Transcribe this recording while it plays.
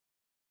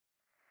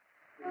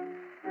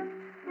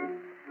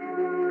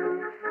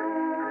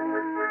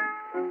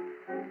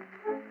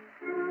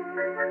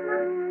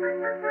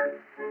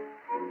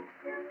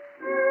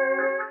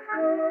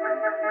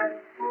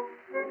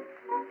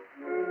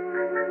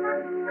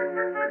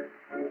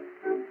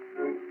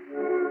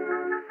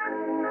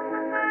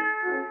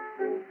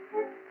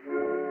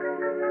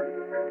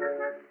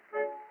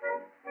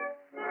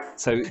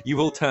So you've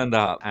all turned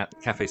up at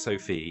Cafe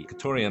Sophie.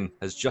 Katorian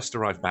has just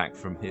arrived back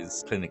from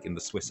his clinic in the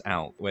Swiss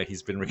Alps, where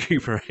he's been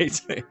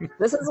recuperating.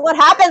 This is what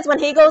happens when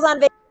he goes on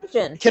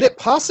vacation. Can it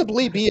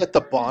possibly be at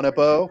the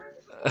Bonobo?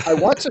 I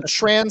want to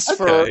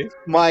transfer Okay.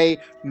 my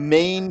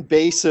main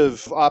base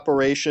of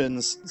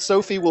operations.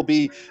 Sophie will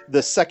be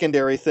the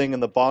secondary thing,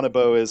 and the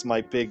Bonobo is my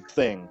big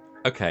thing.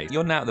 Okay,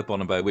 you're now at the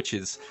Bonobo, which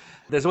is...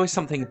 There's always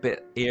something a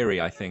bit eerie,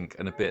 I think,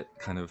 and a bit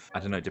kind of, I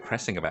don't know,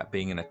 depressing about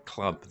being in a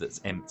club that's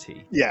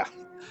empty. Yeah.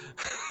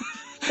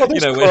 Well,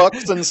 there's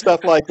cooks and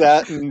stuff like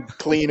that, and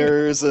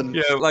cleaners, and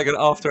yeah, like an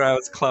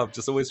after-hours club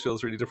just always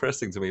feels really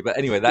depressing to me. But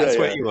anyway, that's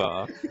where you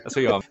are. That's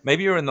where you are.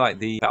 Maybe you're in like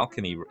the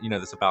balcony. You know,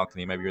 there's a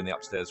balcony. Maybe you're in the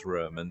upstairs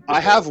room. And I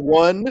have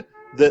one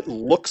that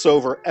looks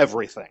over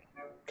everything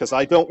because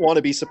I don't want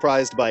to be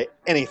surprised by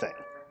anything.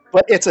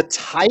 But it's a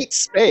tight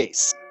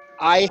space.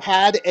 I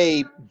had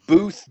a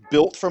booth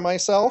built for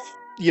myself.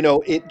 You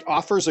know, it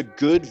offers a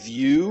good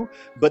view,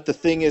 but the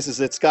thing is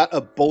it's got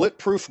a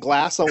bulletproof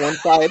glass on one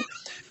side,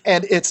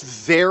 and it's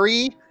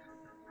very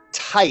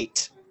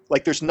tight.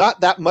 Like, there's not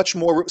that much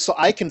more, so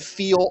I can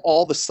feel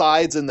all the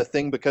sides in the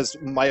thing because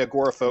my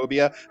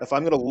agoraphobia. If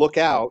I'm going to look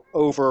out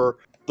over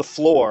the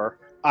floor,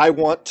 I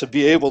want to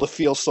be able to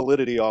feel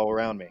solidity all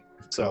around me.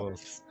 So,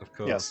 of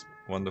course. Yes.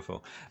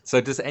 Wonderful.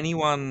 So does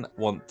anyone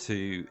want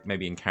to,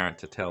 maybe in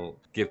character,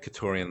 give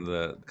Katorian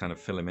the kind of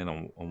fill him in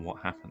on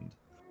what happened?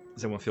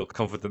 Does anyone feel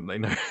confident they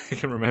know they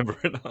can remember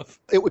enough?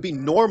 It would be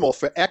normal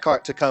for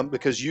Eckhart to come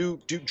because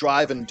you do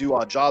drive and do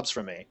odd jobs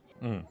for me.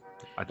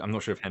 I'm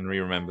not sure if Henry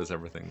remembers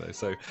everything though.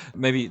 So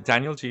maybe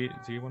Daniel, do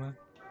you want to?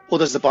 Well,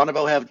 does the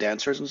Bonobo have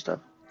dancers and stuff?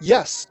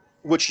 Yes,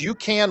 which you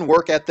can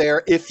work at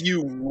there if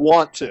you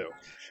want to.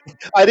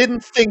 I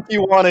didn't think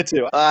you wanted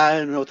to.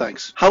 No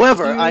thanks.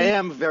 However, I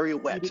am very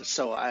wet,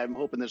 so I'm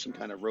hoping there's some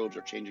kind of robes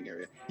or changing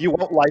area. You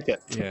won't like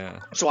it. Yeah.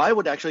 So I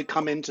would actually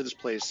come into this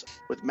place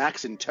with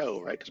Max in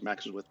tow, right? Because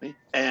Max is with me.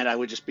 And I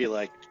would just be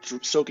like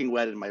soaking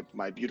wet in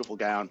my beautiful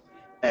gown.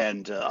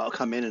 And I'll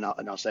come in and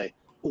I'll say,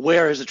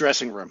 where is the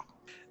dressing room?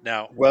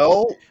 Now,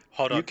 well,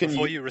 hold on.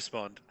 Before you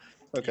respond,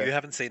 okay. You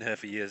haven't seen her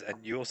for years, and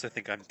you also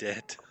think I'm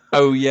dead.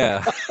 Oh,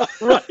 yeah.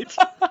 Right.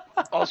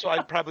 Also,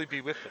 I'd probably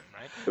be with them,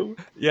 right?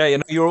 Yeah,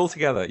 you're all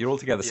together.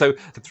 Yeah. So,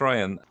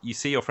 Katorian, you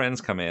see your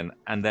friends come in,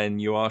 and then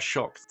you are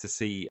shocked to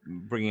see,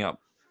 bringing up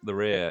the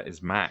rear,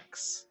 is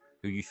Max,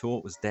 who you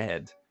thought was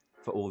dead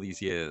for all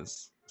these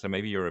years. So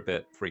maybe you're a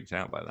bit freaked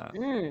out by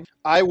that.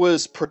 I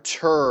was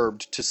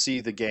perturbed to see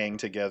the gang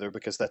together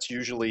because that's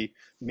usually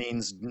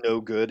means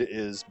no good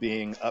is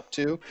being up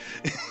to.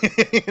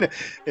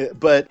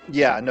 But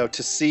yeah, no,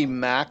 to see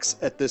Max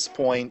at this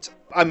point,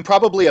 I'm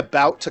probably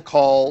about to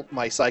call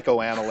my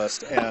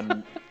psychoanalyst,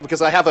 and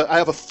because I have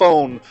a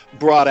phone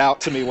brought out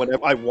to me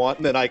whenever I want,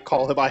 and then I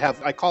call him.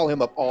 I call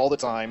him up all the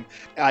time.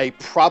 I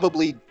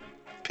probably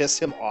piss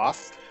him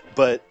off,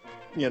 but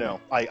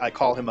I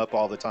call him up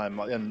all the time,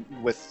 and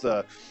with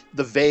the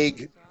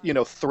vague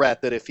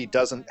threat that if he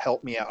doesn't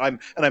help me out,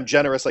 I'm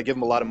generous. I give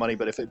him a lot of money,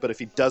 but if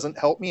he doesn't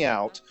help me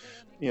out,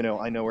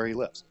 I know where he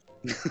lives.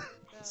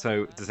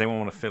 So does anyone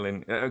want to fill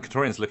in?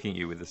 Katorian's looking at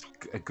you with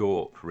a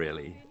gawp,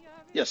 really.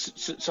 Yes,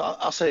 so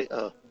I'll say,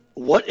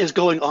 what is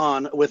going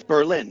on with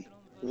Berlin?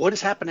 What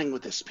is happening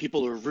with this?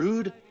 People are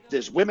rude.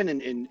 There's women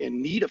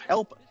in need of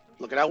help.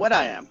 Look at how wet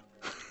I am.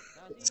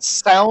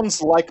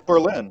 Sounds like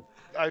Berlin.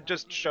 I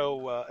just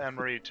show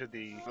Anne-Marie to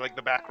the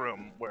back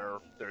room where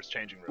there's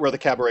changing rooms. Where the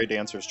cabaret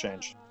dancers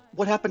change.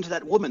 What happened to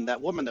that woman? That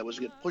woman that was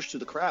getting pushed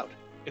through the crowd?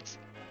 It's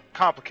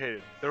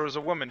complicated. There was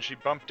a woman, she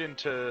bumped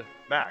into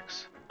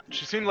Max.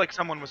 She seemed like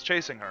someone was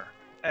chasing her.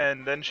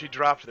 And then she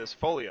dropped this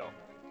folio.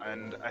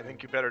 And I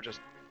think you better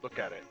just look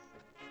at it.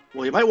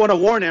 Well, you might want to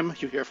warn him.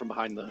 You hear from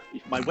behind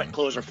my wet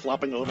clothes are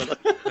flopping over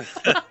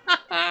the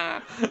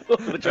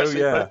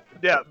dressing room.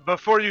 Yeah,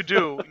 before you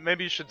do,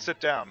 maybe you should sit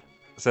down.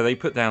 So they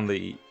put down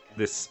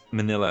this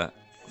manila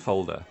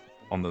folder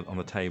on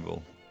the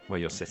table where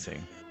you're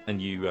sitting,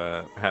 and you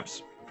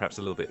perhaps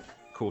a little bit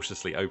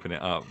cautiously open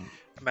it up.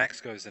 Max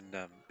goes and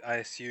I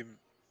assume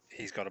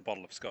he's got a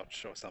bottle of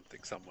scotch or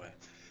something somewhere.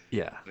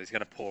 Yeah. He's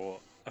going to pour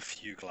a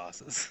few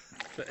glasses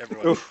for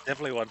everyone.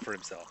 Definitely one for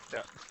himself.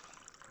 Yeah.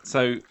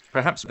 So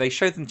perhaps they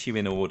show them to you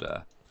in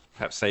order,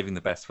 perhaps saving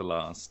the best for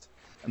last.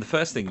 And the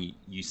first thing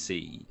you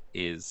see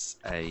is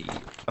a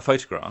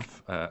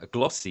photograph, a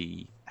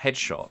glossy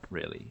headshot,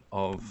 really,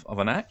 of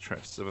an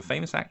actress, of a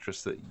famous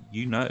actress that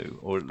you know,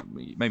 or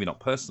maybe not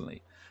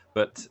personally,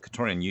 but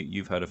Katorian,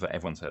 you've heard of her,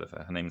 everyone's heard of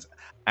her. Her name's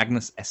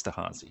Agnes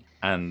Esterhazy,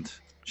 and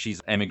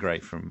she's emigre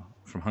from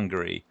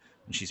Hungary,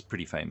 and she's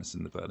pretty famous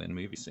in the Berlin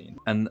movie scene.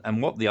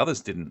 And what the others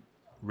didn't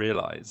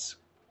realize,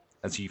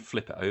 as you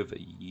flip it over,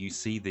 you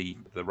see the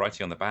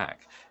writing on the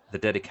back. The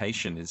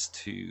dedication is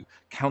to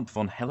Count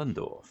von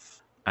Hellendorf.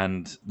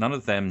 And none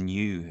of them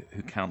knew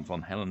who Count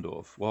von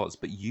Hellendorf was,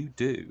 but you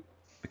do,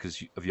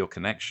 because of your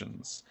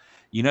connections.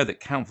 You know that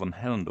Count von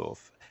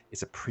Hellendorf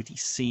is a pretty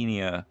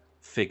senior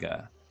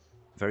figure,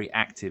 very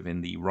active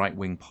in the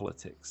right-wing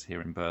politics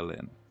here in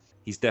Berlin.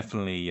 He's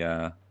definitely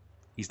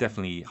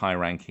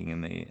high-ranking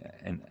in the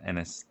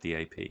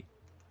NSDAP.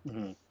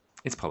 Mm-hmm.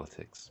 It's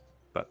politics,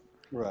 but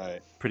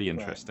Right. pretty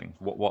interesting.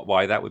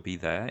 Why that would be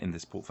there in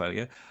this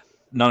portfolio?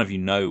 None of you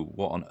know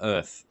what on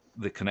earth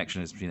the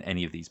connection is between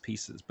any of these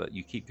pieces, but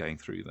you keep going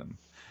through them.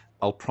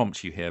 I'll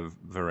prompt you here,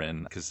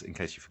 Varen, because in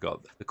case you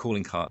forgot, the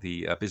calling card,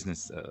 the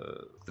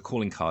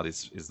calling card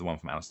is the one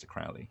from Aleister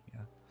Crowley.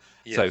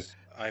 Yeah. So Yes,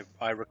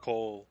 I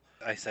recall.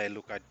 I say,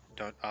 look, I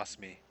don't ask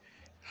me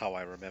how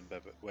I remember,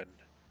 but when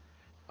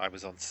I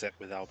was on set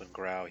with Alban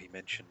Grau,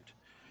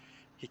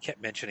 he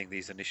kept mentioning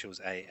these initials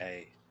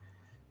AA,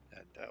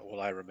 and all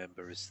I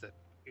remember is that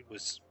it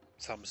was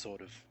some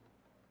sort of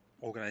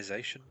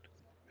organization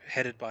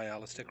headed by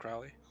Aleister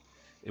Crowley.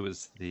 it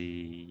was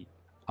the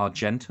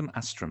Argentum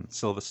Astrum,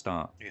 Silver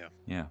Star. Yeah.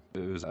 Yeah, it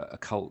was a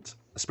cult,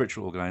 a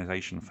spiritual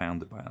organization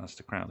founded by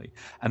Aleister Crowley.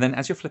 And then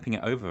as you're flipping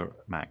it over,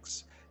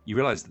 Max, you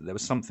realize that there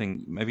was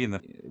something, maybe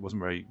it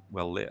wasn't very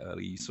well lit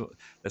early. You saw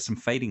there's some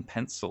fading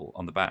pencil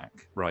on the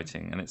back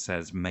writing, and it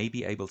says, may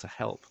be able to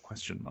help,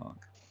 question mark,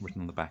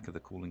 written on the back of the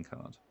calling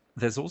card.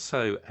 There's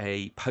also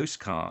a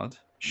postcard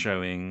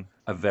showing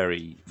a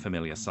very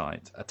familiar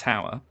sight, a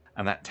tower,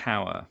 and that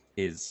tower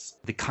is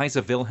the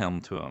Kaiser Wilhelm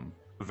Turm,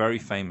 a very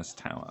famous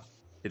tower.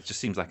 It just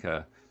seems like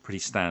a pretty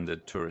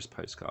standard tourist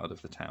postcard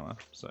of the tower,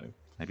 so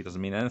maybe it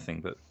doesn't mean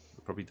anything, but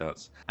it probably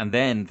does. And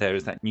then there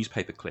is that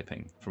newspaper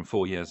clipping from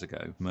 4 years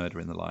ago, Murder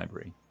in the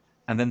Library.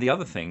 And then the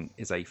other thing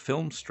is a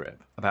film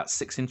strip about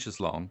 6 inches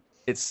long.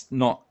 It's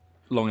not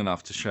long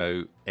enough to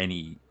show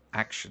any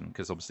action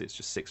because obviously it's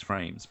just 6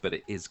 frames, but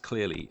it is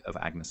clearly of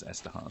Agnes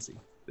Esterhazy,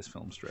 this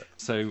film strip.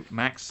 So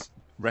Max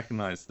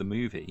recognized the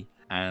movie,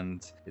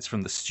 and it's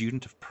from The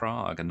Student of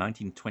Prague, a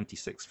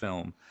 1926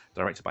 film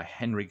directed by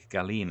Henrik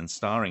Galeen and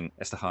starring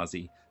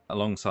Esterhazy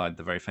alongside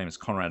the very famous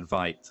Conrad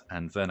Veidt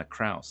and Werner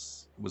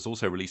Krauss. It was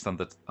also released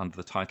under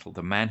the title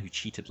The Man Who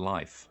Cheated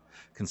Life,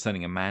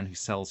 concerning a man who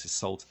sells his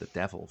soul to the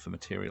devil for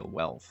material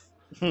wealth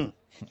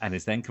and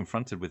is then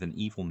confronted with an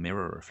evil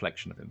mirror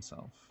reflection of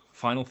himself.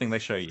 Final thing they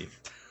show you.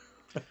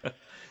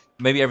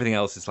 Maybe everything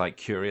else is like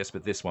curious,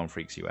 but this one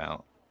freaks you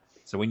out.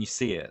 So when you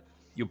see it,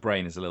 your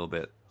brain is a little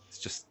bit, it's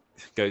just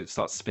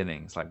starts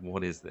spinning. It's like,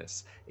 what is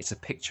this? It's a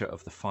picture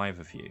of the five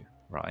of you,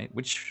 right?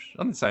 Which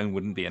on its own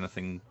wouldn't be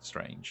anything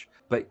strange.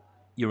 But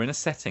you're in a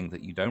setting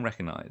that you don't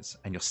recognize,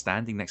 and you're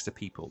standing next to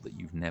people that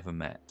you've never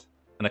met.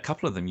 And a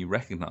couple of them you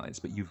recognize,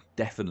 but you've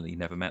definitely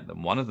never met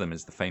them. One of them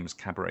is the famous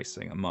cabaret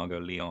singer, Margot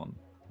Lyon.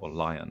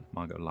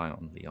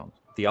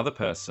 The other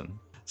person,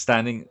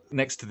 standing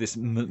next to this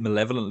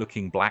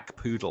malevolent-looking black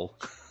poodle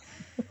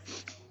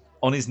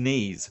on his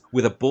knees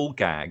with a bull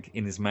gag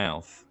in his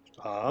mouth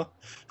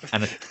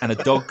and a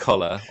dog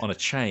collar on a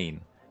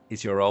chain,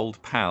 is your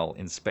old pal,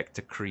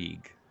 Inspector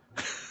Krieg,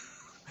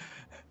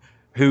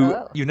 who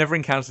you never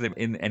encountered him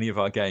in any of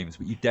our games,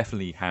 but you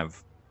definitely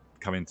have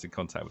come into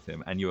contact with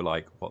him, and you're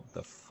like, what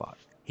the fuck?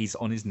 He's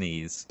on his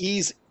knees.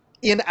 He's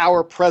in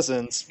our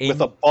presence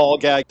with a ball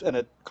gag and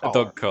a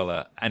dog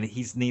collar, and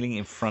he's kneeling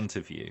in front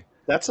of you.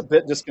 That's a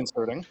bit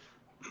disconcerting.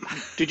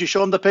 Did you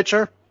show him the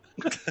picture?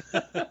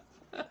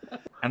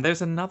 And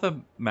there's another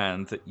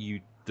man that you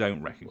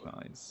don't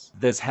recognize.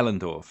 There's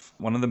Hellendorf.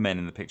 One of the men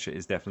in the picture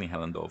is definitely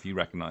Hellendorf. You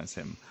recognize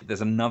him.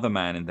 There's another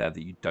man in there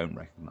that you don't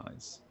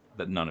recognize,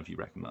 that none of you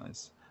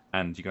recognize.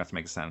 And you're going to have to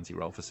make a sanity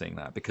roll for seeing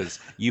that, because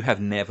you have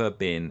never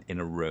been in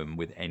a room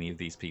with any of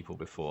these people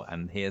before.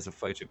 And here's a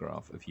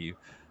photograph of you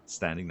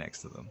standing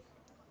next to them.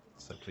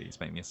 So please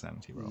make me a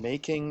sanity roll.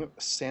 Making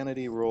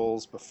sanity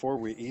rolls before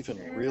we even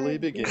really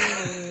begin.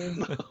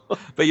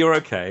 But you're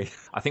okay.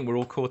 I think we're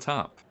all caught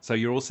up. So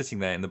you're all sitting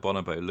there in the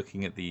bonobo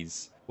looking at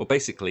these. Well,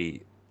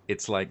 basically,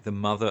 it's like the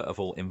mother of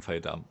all info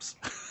dumps.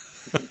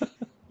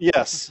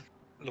 Yes.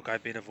 Look,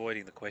 I've been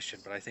avoiding the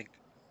question, but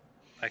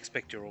I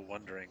expect you're all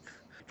wondering.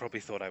 You probably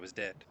thought I was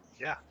dead.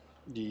 Yeah.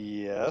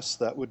 Yes,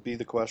 that would be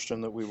the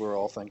question that we were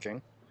all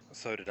thinking.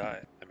 So did I.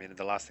 I mean,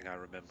 the last thing I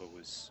remember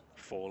was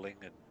falling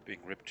and being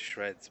ripped to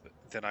shreds, but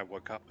then I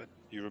woke up and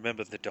you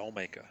remember the doll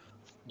maker.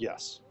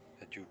 Yes.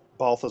 And you...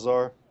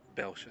 Balthazar.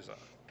 Belshazzar.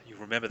 You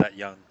remember that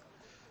young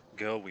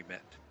girl we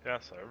met.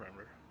 Yes, I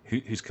remember.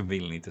 Who's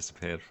conveniently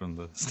disappeared from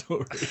the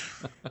story.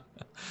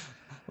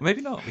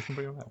 Maybe not. We can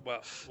bring her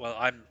back. Well,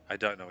 I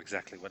don't know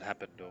exactly what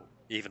happened or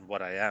even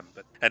what I am,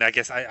 and I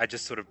guess I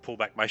just sort of pull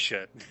back my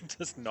shirt and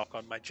just knock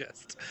on my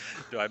chest.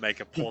 Do I make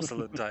a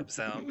porcelain type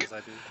sound as I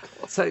do?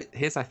 So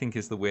here's, I think,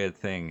 is the weird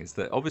thing, is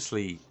that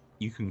obviously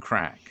you can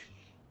crack,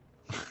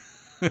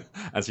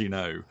 as you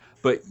know,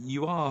 but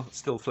you are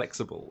still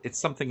flexible. It's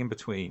something in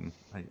between.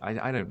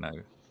 I don't know.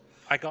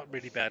 I got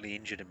really badly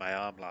injured in my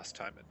arm last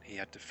time, and he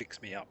had to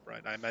fix me up,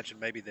 right? I imagine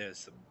maybe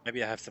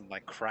I have some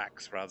like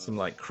cracks rather some than...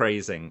 like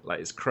crazing, like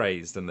it's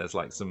crazed, and there's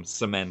like some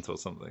cement or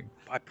something.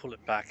 I pull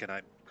it back and I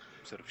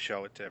sort of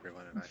show it to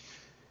everyone, and I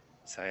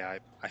say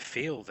I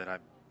feel that I'm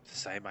the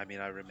same. I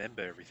mean, I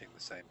remember everything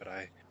the same, but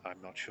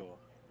I'm not sure.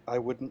 I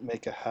wouldn't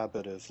make a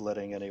habit of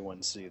letting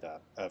anyone see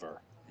that,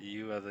 ever.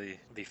 You are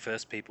the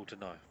first people to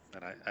know.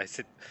 And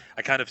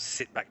I kind of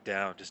sit back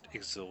down, just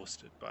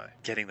exhausted by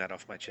getting that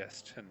off my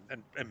chest,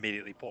 and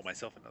immediately pour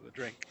myself another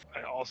drink.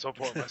 I also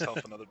pour myself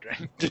another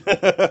drink.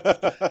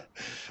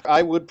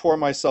 I would pour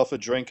myself a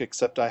drink,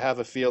 except I have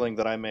a feeling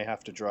that I may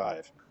have to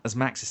drive. As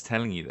Max is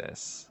telling you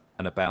this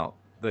and about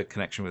the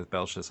connection with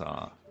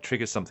Belshazzar,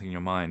 triggers something in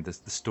your mind. There's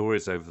the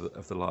stories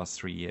of the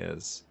last 3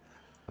 years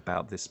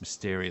about this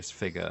mysterious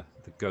figure,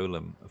 the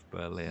Golem of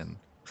Berlin,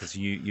 because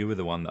you were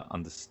the one that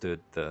understood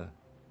the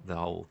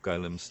whole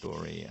Golem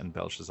story and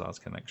Belshazzar's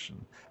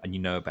connection, and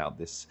you know about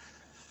this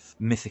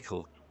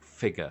mythical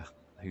figure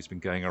who's been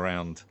going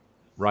around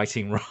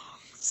righting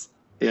wrongs.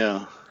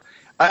 Yeah.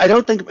 I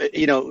don't think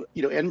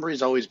Anne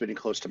Marie's always been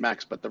close to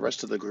Max, but the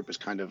rest of the group is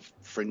kind of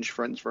fringe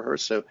friends for her.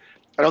 So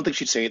I don't think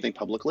she'd say anything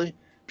publicly.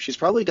 She's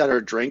probably got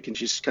her drink and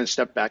she's kind of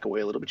stepped back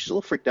away a little bit. She's a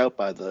little freaked out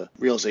by the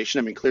realization.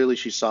 I mean, clearly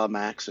she saw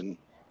Max and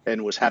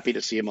was happy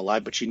to see him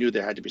alive, but she knew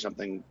there had to be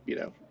something.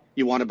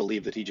 You want to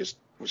believe that he just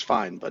was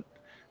fine, but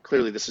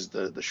clearly this is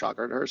the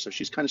shocker to her. So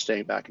she's kind of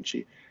staying back, and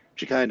she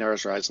kind of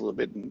narrows her eyes a little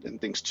bit and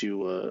thinks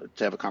to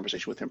have a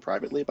conversation with him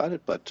privately about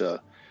it. But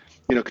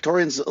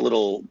Katorian's a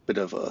little bit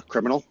of a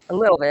criminal. A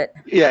little bit.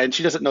 Yeah, and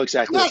she doesn't know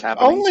exactly what's Not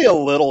happening. only a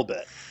little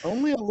bit.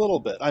 Only a little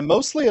bit. I'm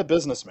mostly a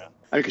businessman.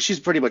 I mean, because she's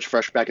pretty much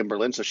fresh back in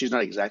Berlin, so she's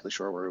not exactly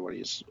sure where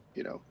everybody's,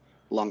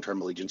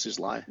 long-term allegiances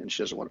lie, and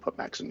she doesn't want to put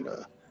Max in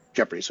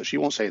jeopardy. So she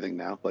won't say anything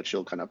now, but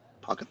she'll kind of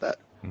pocket that.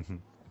 Mm-hmm.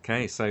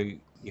 Okay, so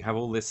you have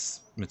all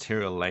this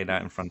material laid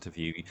out in front of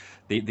you.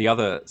 The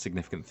other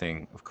significant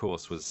thing, of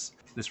course, was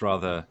this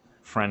rather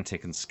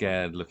frantic and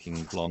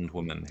scared-looking blonde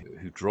woman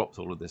who dropped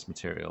all of this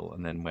material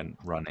and then went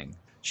running.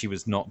 She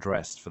was not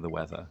dressed for the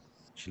weather.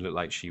 She looked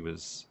like she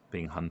was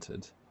being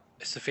hunted.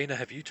 Safina,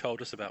 have you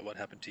told us about what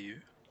happened to you?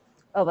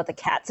 Oh, about the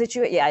cat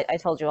situation? Yeah, I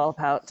told you all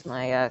about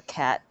my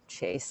cat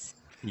chase.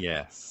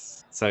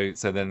 Yes. So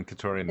then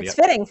Katorian... It's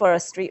fitting for a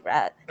street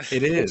rat.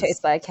 It is.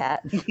 Chased by a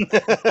cat.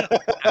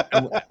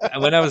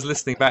 And when I was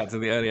listening back to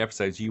the early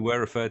episodes, you were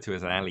referred to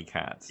as an alley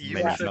cat. You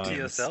many referred times. to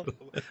yourself?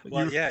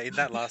 Well, yeah, in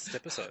that last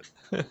episode.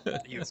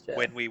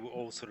 When we were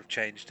all sort of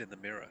changed in the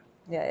mirror.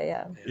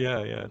 Yeah.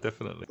 Yeah,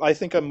 definitely. I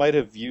think I might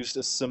have used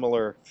a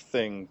similar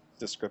thing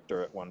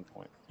descriptor at one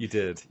point. You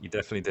did. You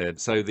definitely did.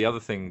 So the other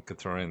thing,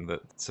 Katorian,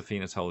 that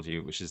Safina told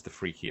you, which is the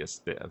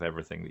freakiest bit of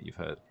everything that you've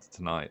heard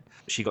tonight,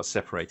 she got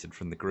separated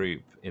from the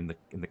group in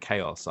the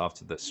chaos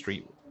after the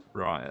street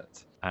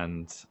riot,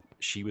 and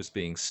she was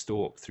being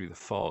stalked through the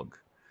fog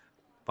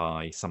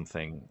by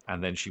something,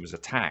 and then she was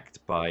attacked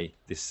by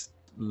this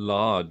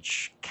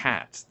large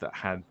cat that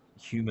had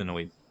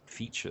humanoid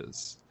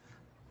features,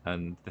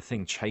 and the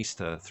thing chased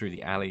her through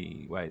the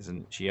alleyways,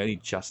 and she only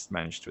just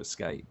managed to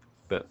escape.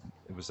 But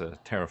it was a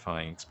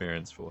terrifying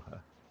experience for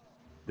her.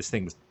 This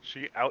thing was...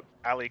 She out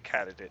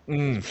alley-catted it.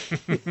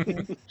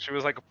 Mm. She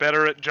was like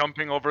better at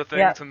jumping over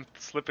things and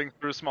slipping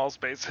through small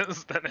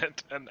spaces than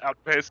it, and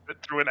outpaced it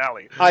through an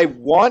alley. I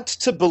want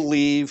to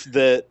believe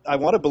that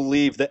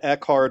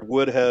Eckhard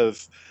would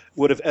have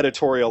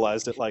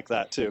editorialized it like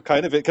that too,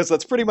 kind of, because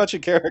that's pretty much a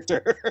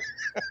character.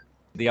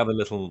 The other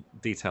little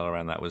detail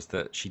around that was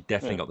that she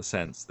definitely got the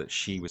sense that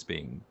she was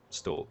being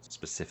stalked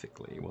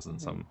specifically. It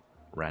wasn't some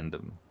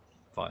random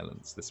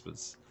violence. This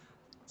was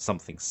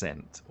something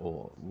sent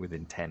or with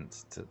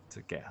intent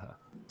to get her.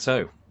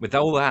 So, with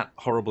all that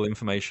horrible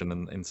information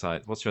and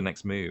insight, what's your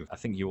next move? I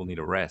think you will need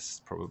a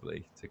rest,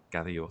 probably, to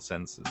gather your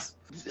senses.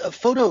 A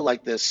photo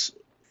like this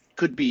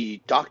could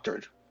be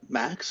doctored,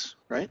 Max,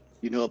 right?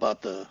 You know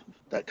about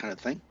that kind of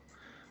thing?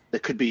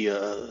 That could be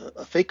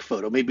a fake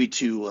photo, maybe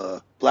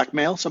to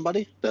blackmail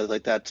somebody,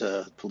 like that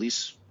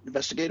police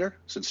investigator,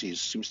 since he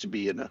seems to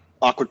be in an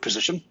awkward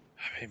position.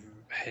 I mean,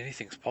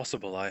 anything's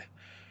possible.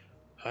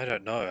 I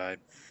don't know.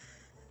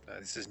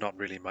 This is not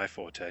really my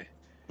forte.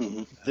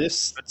 Mm-hmm.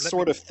 This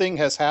sort of thing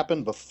has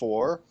happened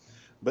before,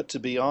 but to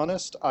be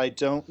honest, I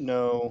don't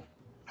know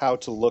how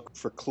to look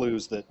for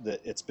clues that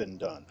it's been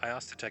done. I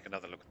asked to take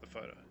another look at the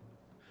photo.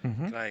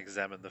 Mm-hmm. Can I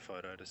examine the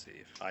photo to see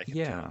if I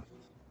can tell?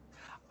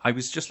 I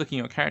was just looking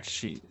at your character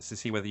sheet to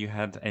see whether you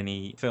had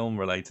any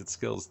film-related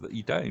skills that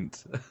you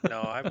don't.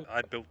 No,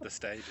 I built the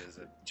stages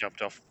and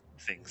jumped off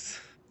things.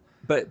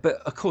 But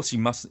of course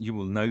you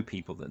will know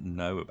people that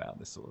know about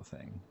this sort of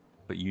thing,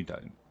 but you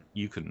don't.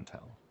 You couldn't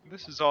tell.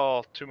 This is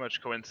all too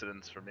much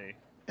coincidence for me.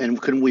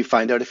 And couldn't we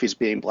find out if he's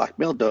being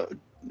blackmailed?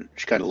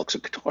 She kind of looks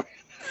at Katorian.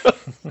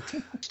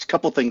 Just a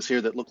couple things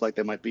here that look like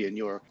they might be in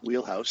your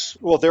wheelhouse.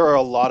 Well, there are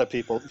a lot of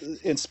people.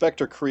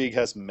 Inspector Krieg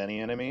has many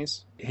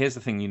enemies. Here's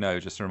the thing,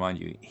 just to remind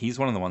you, he's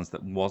one of the ones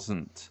that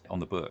wasn't on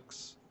the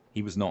books.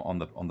 He was not on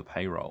the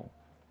payroll.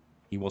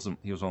 He was one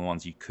of the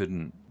ones you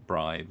couldn't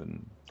bribe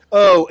and...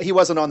 Oh, he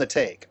wasn't on the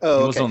take. Oh,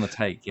 he was on the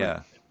take,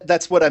 yeah.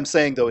 That's what I'm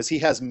saying, though, is he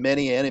has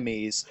many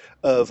enemies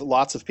of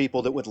lots of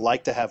people that would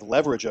like to have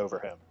leverage over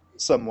him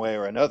some way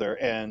or another.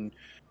 And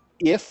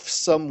if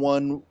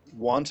someone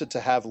wanted to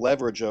have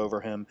leverage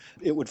over him,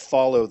 it would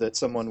follow that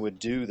someone would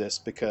do this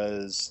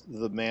because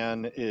the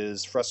man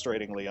is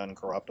frustratingly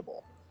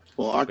uncorruptible.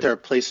 Well, aren't there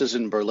places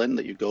in Berlin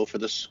that you go for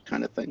this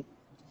kind of thing?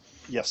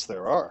 Yes,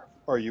 there are.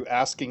 Are you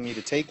asking me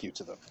to take you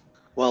to them?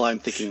 Well, I'm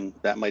thinking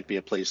that might be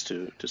a place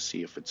to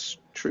see if it's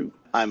true.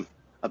 I'm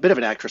a bit of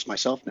an actress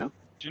myself now.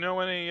 Do you know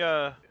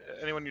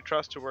anyone you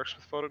trust who works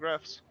with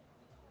photographs?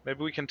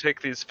 Maybe we can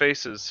take these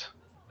faces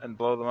and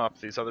blow them up,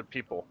 these other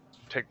people,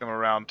 take them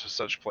around to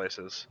such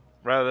places.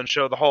 Rather than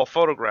show the whole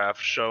photograph,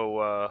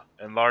 show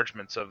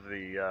enlargements of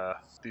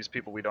these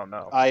people we don't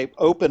know. I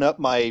open up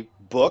my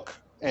book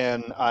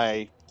and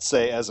I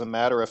say, as a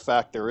matter of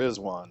fact, there is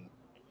one.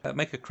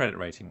 Make a credit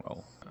rating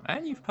roll.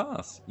 And you've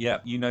passed. Yeah,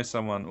 you know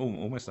someone,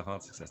 almost a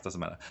hard success, doesn't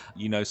matter.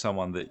 You know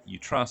someone that you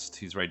trust,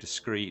 who's very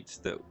discreet,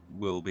 that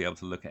will be able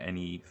to look at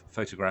any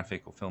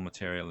photographic or film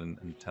material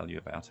and tell you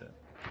about it.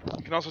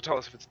 You can also tell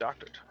us if it's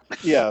doctored.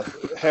 Yeah,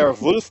 Herr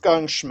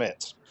Wolfgang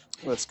Schmidt.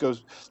 Let's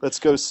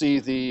go see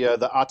the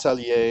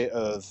atelier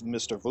of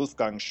Mr.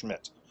 Wolfgang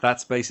Schmidt.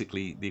 That's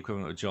basically the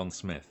equivalent of John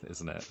Smith,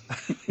 isn't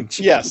it?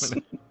 Yes.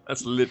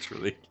 That's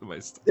literally the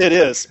most. It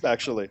is,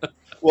 actually.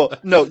 Well,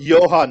 no,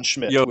 Johann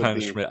Schmidt.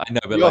 Johann Schmidt. I know,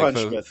 but Johann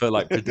like Schmidt. for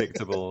like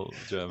predictable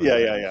German.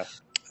 Yeah.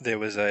 There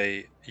was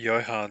a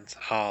Johann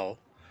Hall,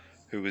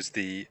 who was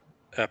the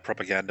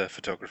propaganda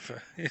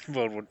photographer in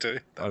World War II.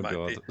 That Oh might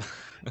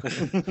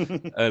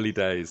god. be. Early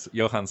days.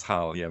 Johannes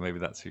Hall. Yeah, maybe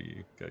that's who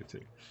you go to.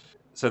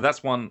 So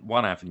that's one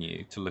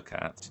avenue to look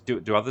at.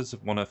 Do others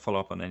want to follow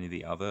up on any of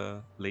the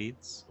other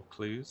leads or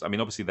clues? I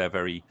mean, obviously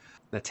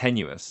they're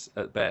tenuous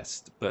at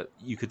best, but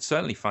you could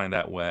certainly find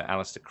out where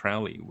Aleister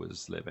Crowley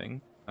was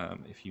living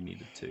if you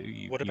needed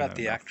to. What about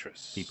the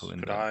actress? People in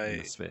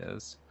the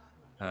spheres.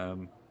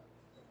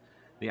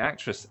 The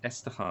actress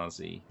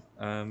Esterhazy.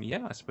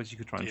 Yeah, I suppose you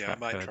could try and track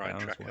her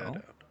down as well.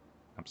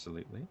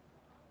 Absolutely.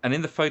 And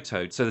in the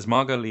photo, so there's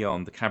Margot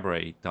Leon, the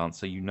cabaret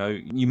dancer. You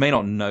may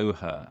not know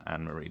her,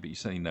 Anne-Marie, but you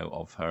certainly know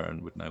of her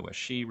and would know where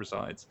she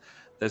resides.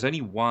 There's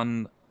only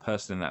one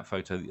person in that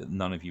photo that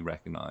none of you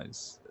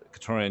recognize.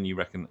 Katorian, you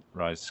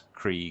recognize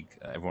Krieg.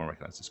 Everyone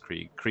recognizes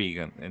Krieg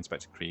and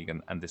Inspector Krieg,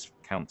 and this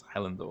Count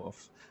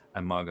Hellendorf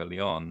and Margot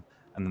Leon.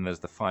 And then there's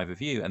the five of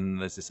you, and then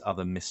there's this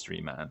other mystery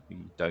man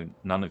who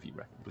none of you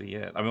recognize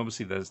yet. I mean,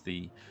 obviously there's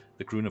the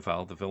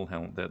Grunewald, the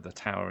Wilhelm, the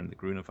tower in the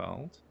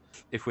Grunewald.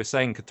 If we're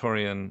saying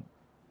Katorian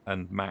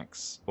and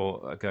Max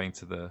are going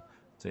to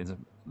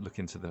look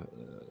into the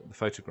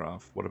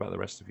photograph, what about the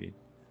rest of you? Do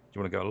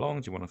you want to go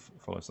along? Do you want to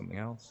follow something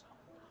else?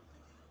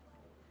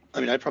 I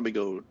mean, I'd probably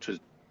go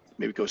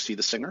see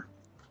the singer,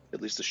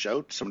 at least the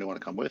show. Does somebody want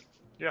to come with?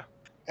 Yeah.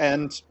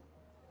 And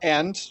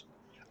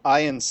I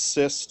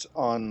insist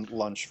on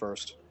lunch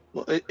first.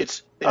 Well,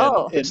 it's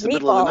it's the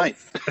middle of the night.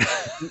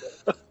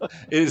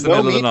 It is the No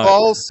middle of the night.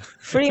 meatballs.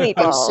 Free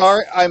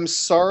meatballs. I'm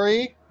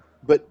sorry,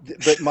 but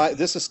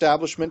this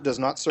establishment does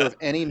not serve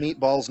any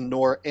meatballs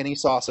nor any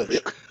sausage.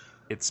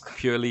 It's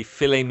purely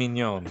filet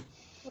mignon.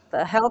 What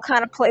the hell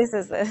kind of place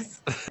is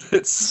this?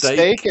 It's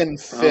Steak and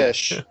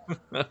fish.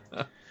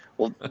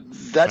 Well,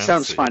 that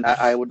sounds fine.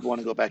 I would want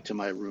to go back to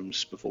my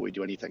rooms before we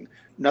do anything.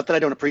 Not that I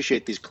don't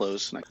appreciate these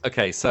clothes.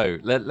 Okay, so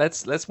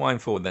let's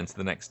wind forward then to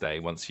the next day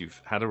once you've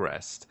had a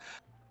rest.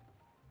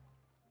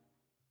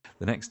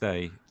 The next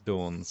day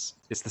dawns.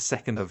 It's the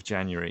 2nd of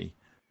January,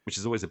 which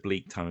is always a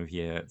bleak time of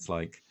year. It's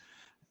like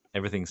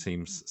everything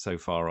seems so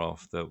far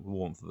off. The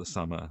warmth of the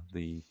summer,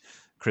 the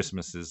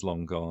Christmas is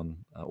long gone.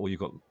 All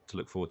you've got to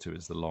look forward to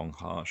is the long,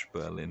 harsh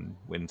Berlin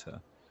winter.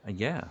 And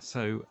yeah,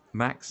 so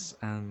Max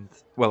and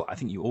I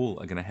think you all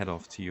are going to head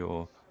off to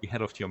your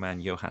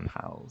man Johann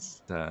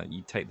Hals.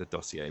 You take the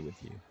dossier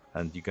with you,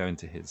 and you go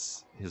into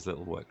his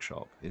little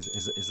workshop,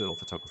 his little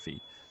photography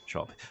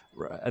shop.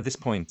 At this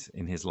point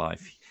in his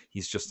life,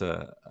 he's just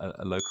a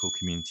local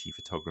community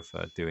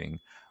photographer doing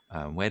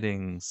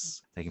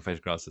weddings, taking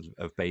photographs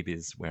of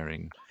babies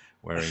wearing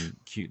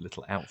cute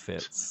little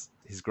outfits.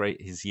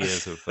 His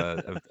years of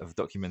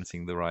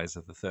documenting the rise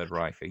of the Third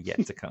Reich are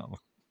yet to come.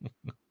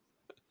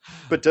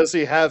 But does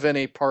he have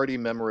any party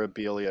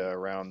memorabilia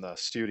around the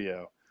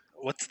studio?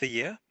 What's the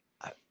year?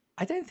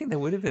 I don't think there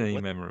would have been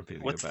any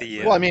memorabilia. What's the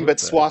year? Well, I mean, but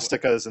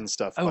swastikas and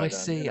stuff. Oh, by I then,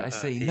 see. you know. I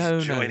see.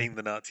 He's joining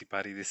the Nazi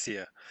Party this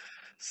year.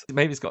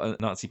 Maybe he's got a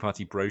Nazi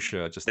Party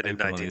brochure just But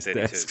in open on his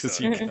 1932, desk as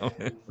so- you come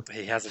in.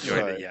 He hasn't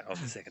joined Right. it yet on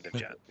the 2nd of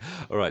Jan.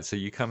 All right, so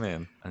you come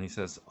in, and he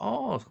says,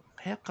 "Oh,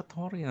 Herr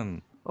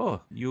Katorian.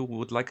 Oh, you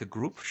would like a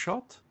group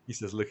shot?" He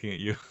says, looking at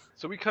you.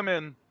 So we come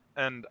in,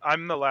 and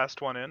I'm the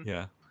last one in,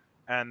 Yeah.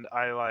 and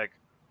I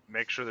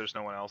make sure there's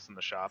no one else in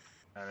the shop,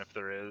 and if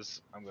there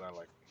is, I'm gonna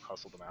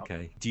hustle them out.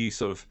 Okay. Do you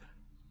sort of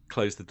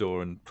close the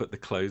door and put the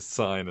closed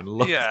sign and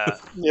lock? Yeah.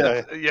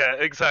 Yeah.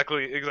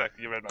 Exactly.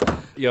 You read my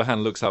mind.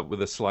 Johann looks up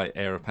with a slight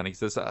air of panic. He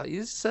says,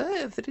 "Is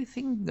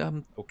everything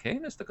okay,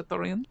 Mr.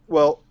 Katorian?"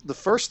 Well, the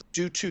first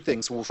do two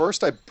things. Well,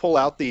 first I pull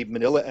out the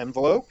manila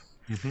envelope,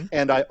 Mm-hmm.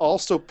 and I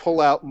also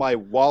pull out my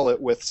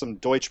wallet with some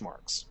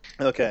Deutschmarks.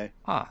 Okay.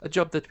 A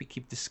job that we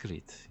keep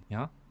discreet.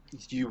 Yeah.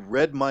 You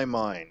read my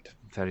mind.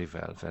 Very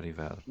well. Very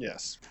well.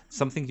 Yes.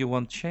 Something you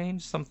want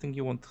changed? Something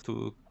you want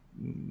to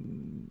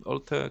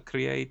alter,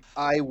 create?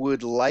 I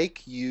would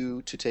like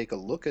you to take a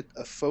look at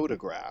a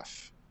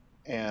photograph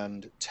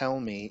and tell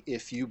me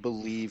if you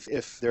believe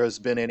if there's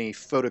been any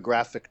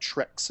photographic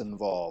tricks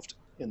involved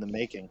in the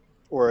making.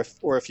 or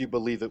if you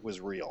believe it was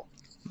real.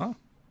 Oh,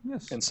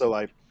 yes. And so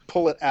I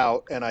pull it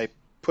out and I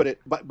put it,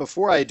 but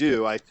before I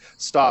do, I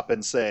stop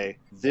and say,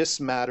 this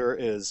matter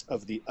is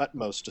of the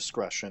utmost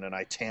discretion. And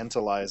I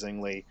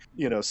tantalizingly,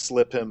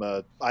 slip him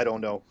I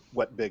don't know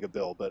what big a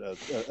bill, but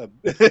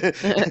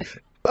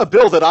a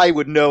bill that I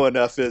would know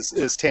enough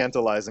is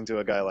tantalizing to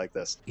a guy like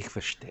this. Ich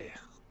verstehe.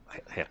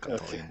 Herr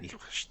Katorian, ich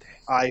verstehe.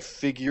 I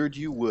figured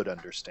you would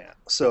understand.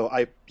 So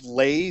I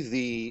lay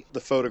the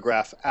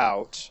photograph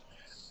out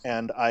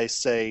and I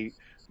say,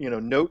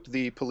 note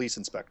the police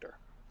inspector.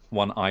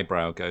 One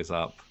eyebrow goes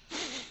up,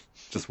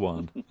 just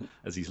one,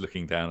 as he's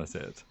looking down at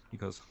it. He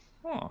goes,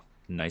 oh,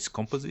 nice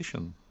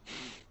composition.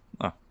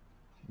 Ah,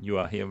 you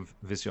are here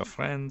with your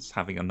friends,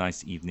 having a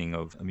nice evening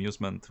of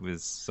amusement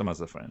with some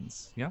other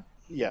friends, yeah?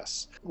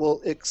 Yes.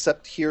 Well,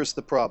 except here's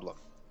the problem.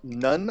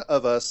 None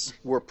of us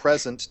were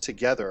present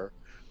together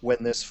when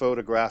this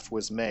photograph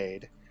was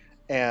made,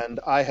 and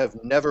I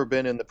have never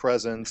been in the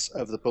presence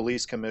of the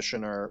police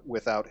commissioner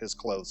without his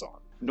clothes on.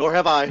 Nor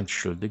have I.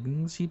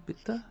 Entschuldigen Sie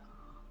bitte?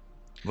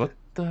 What,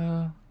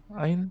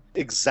 ein?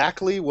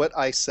 Exactly what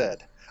I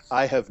said.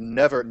 I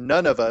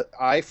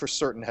for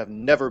certain have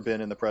never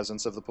been in the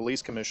presence of the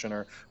police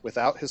commissioner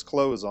without his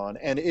clothes on,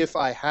 and if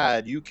I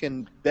had, you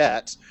can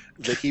bet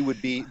that he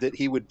would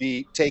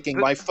be taking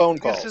my phone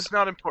calls. This is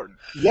not important.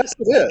 Yes,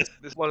 it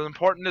is. What is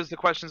important is the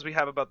questions we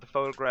have about the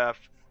photograph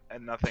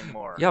and nothing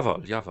more.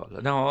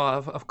 Jawohl. No,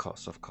 of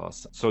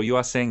course. So you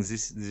are saying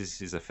this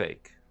is a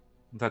fake?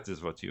 That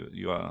is what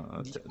you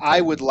are.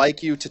 I would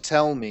like you to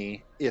tell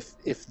me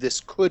if this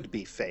could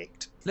be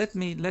faked. Let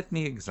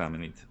me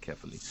examine it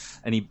carefully.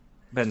 And he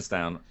bends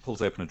down,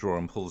 pulls open a drawer,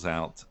 and pulls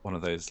out one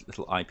of those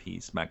little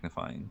eyepiece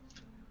magnifying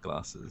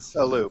glasses.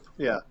 A loop,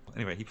 yeah.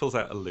 Anyway, he pulls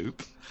out a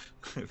loop,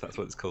 if that's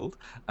what it's called.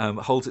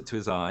 Holds it to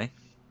his eye,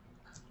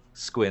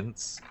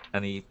 squints,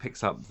 and he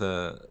picks up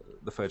the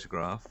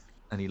photograph.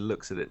 And he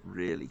looks at it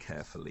really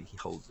carefully. He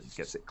holds it,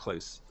 gets it as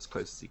close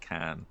as he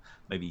can.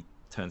 Maybe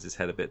turns his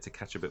head a bit to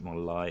catch a bit more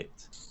light.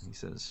 He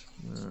says,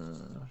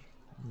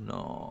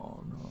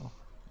 "No,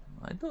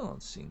 I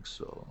don't think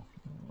so.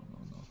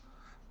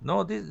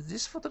 No,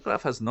 this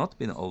photograph has not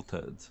been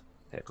altered,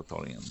 Herr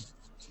Katorian.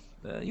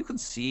 You can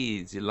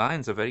see the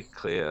lines are very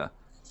clear.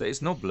 There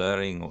is no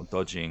blurring or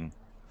dodging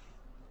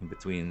in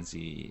between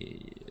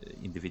the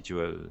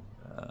individual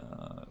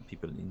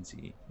people in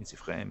the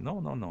frame.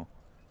 No.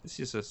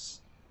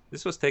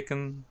 This was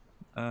taken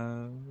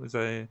with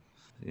a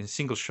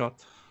single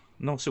shot,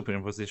 no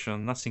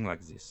superimposition, nothing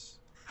like this.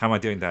 How am I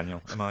doing, Daniel?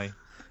 Am I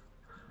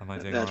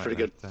doing? That's right pretty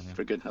good. Daniel?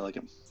 Pretty good. I like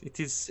him. It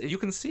is. You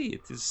can see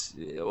it is.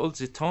 All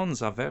the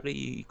tones are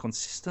very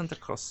consistent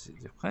across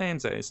the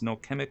frames. There is no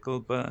chemical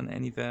burn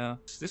anywhere.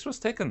 This was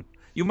taken.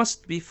 You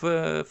must be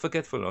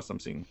forgetful or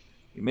something.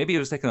 Maybe it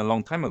was taken a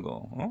long time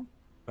ago. Huh?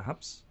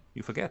 Perhaps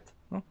you forget.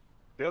 Huh?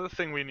 The other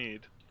thing we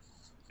need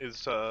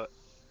is,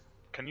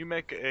 can you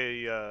make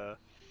a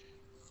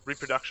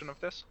reproduction of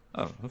this?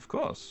 Oh, of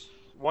course.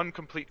 One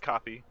complete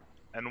copy,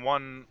 and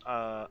one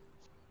of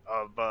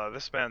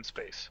this man's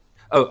face.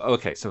 Oh,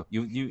 okay. So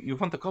you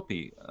want a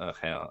copy,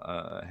 Herr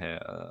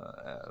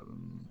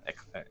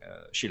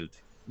Schild?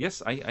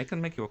 Yes, I can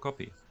make you a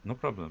copy. No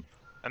problem.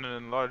 And an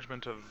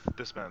enlargement of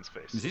this man's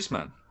face. This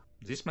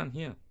man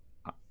here.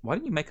 Why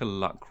don't you make a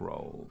luck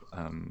roll,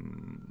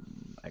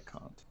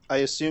 Eckhart? I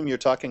assume you're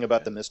talking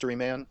about the mystery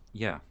man?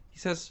 Yeah. He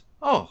says,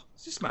 "Oh,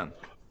 this man.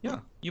 Yeah.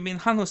 You mean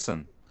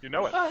Hanusson? You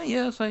know it.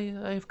 Yes,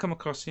 I've come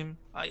across him.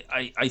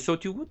 I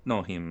thought you would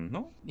know him,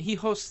 no? He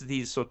hosts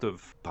these sort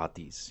of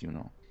parties,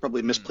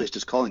 Probably misplaced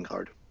his calling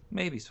card.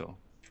 Maybe so.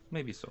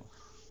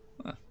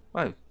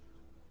 Well,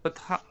 but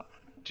how...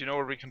 Do you know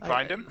where we can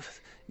find him?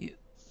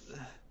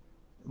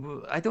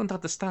 I don't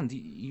understand.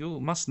 You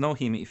must know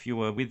him if you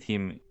were with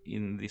him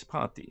in this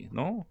party,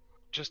 no?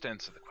 Just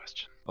answer the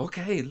question.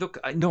 Okay, look,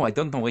 I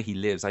don't know where he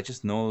lives. I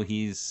just know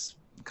he's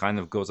kind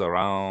of goes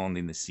around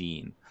in the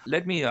scene.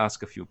 Let me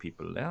ask a few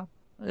people, yeah?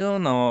 You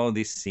know,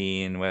 this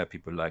scene where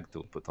people like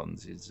to put on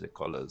these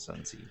collars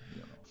and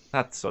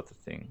that sort of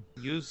thing.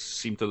 You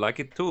seem to like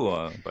it too,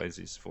 by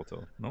this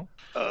photo, no?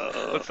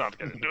 Let's not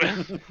get into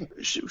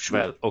it.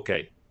 Well,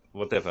 okay,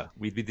 whatever.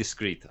 We'll be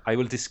discreet. I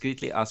will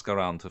discreetly ask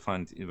around to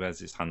find where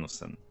this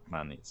Hanusson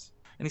man is.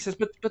 And he says,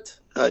 but...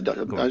 I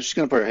was just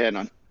going to put her hand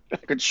on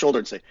his shoulder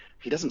and say,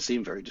 he doesn't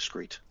seem very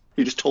discreet.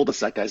 He just told us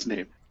that guy's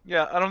name.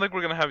 Yeah, I don't think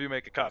we're going to have you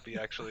make a copy,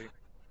 actually.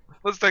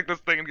 Let's take this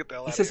thing and get the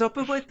hell out He says, of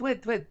here. oh,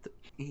 but wait.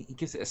 He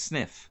gives it a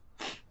sniff.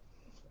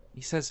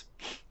 He says,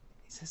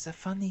 a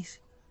funny,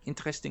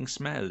 interesting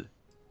smell. He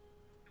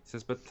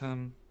says, but,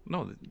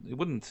 no, it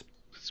wouldn't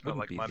Smell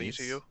like be money this.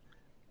 to you?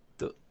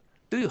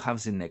 Do you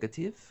have the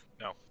negative?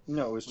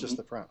 No, it was just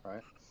the front,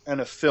 right?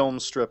 And a film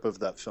strip of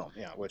that film,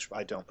 yeah, which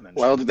I don't mention.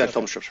 Well, I don't think that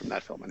film strip's from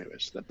that film,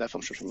 anyways. That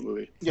film strip's from the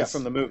movie. Yeah,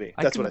 from the movie.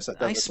 That's what I said.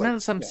 I smell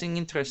something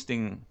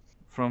interesting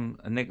from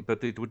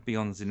but it would be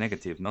on the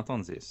negative, not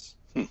on this.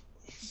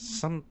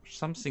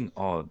 Something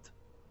odd.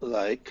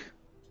 Like,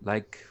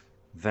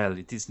 well,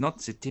 it is not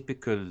the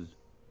typical.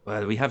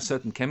 Well, we have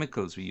certain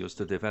chemicals we use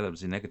to develop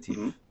the negative.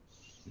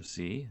 You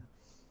see,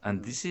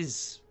 and this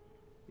is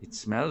It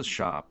smells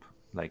sharp,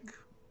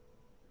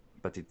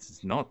 but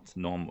it's not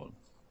normal.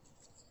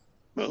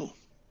 Oh,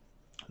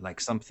 Like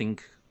something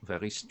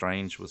very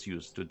strange was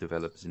used to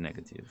develop the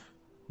negative.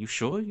 You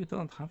sure you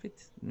don't have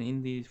it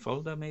in the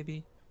folder,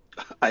 maybe?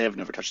 I have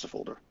never touched the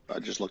folder. I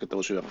just look at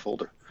those who have a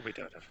folder. We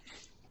don't have.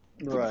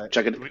 Right.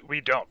 Check it.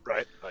 We don't,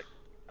 right? Like,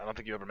 I don't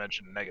think you ever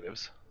mentioned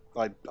negatives.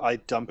 I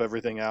dump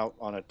everything out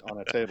on a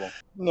table.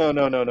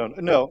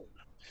 No.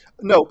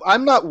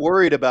 I'm not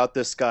worried about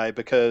this guy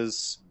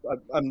because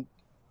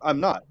I'm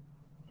not.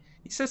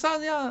 He says, "Oh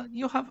yeah,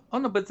 you have. Oh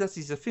no, but that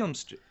is a film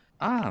strip.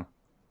 Ah,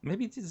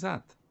 maybe it is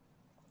that.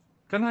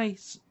 Can I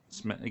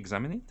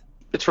examine it?"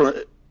 It's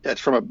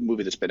from a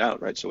movie that's been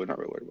out, right? So we're not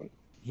really worried about it.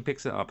 He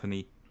picks it up and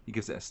he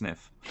gives it a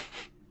sniff.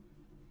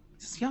 He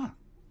says, "Yeah,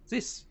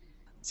 this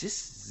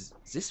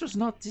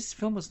this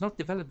film was not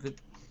developed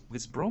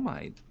with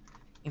bromide.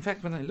 In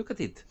fact, when I look at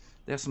it,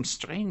 there's some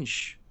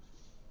strange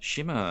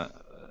shimmer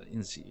in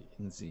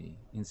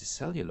the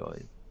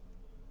celluloid.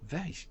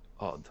 Very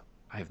odd.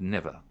 I have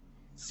never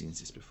seen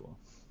this before.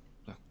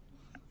 But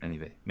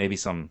anyway, maybe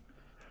some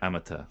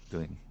amateur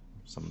doing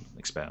some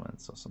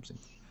experiments or something."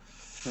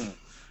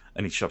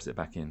 And he shoves it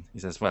back in. He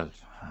says, "Well,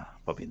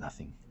 probably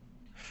nothing."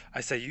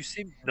 I say you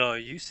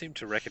seem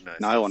to recognize.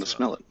 Now I want to as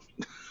smell well.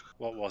 it.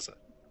 What was it?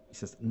 He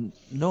says,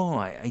 "No,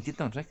 I did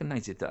not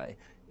recognize it.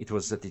 It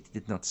was that it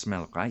did not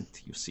smell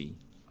right, you see.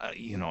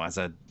 As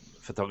a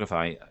photographer,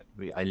 I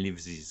live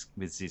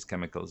with these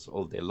chemicals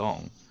all day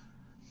long.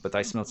 But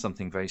I smelled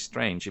something very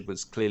strange. It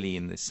was clearly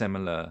in the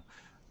similar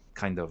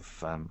kind of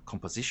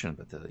composition,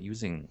 but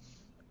using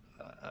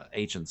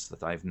agents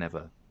that I've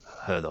never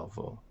heard of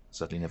or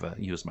certainly never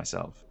used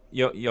myself."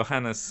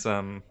 Johannes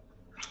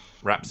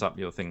wraps up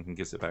your thing and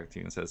gives it back to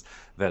you and says,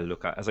 "Well,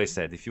 look, as I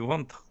said, if you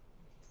want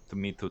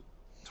me to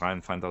try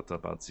and find out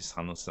about this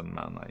Hanussen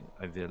man,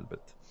 I will,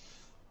 but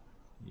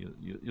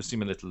you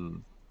seem a little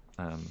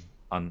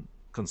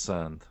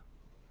unconcerned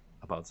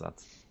about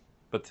that.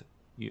 But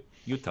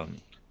you tell me."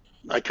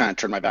 I kind of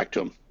turn my back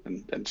to him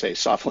and say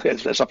softly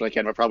as softly as I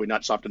can, but probably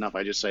not soft enough.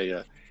 I just say,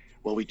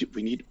 well, we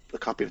need a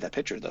copy of that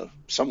picture though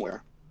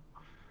somewhere.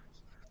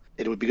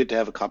 It would be good to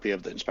have a copy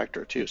of the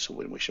inspector too, so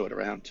when we show it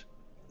around.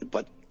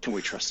 But can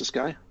we trust this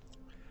guy,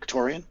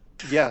 Katorian?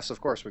 Yes, of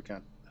course we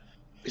can.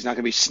 He's not going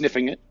to be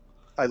sniffing it.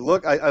 I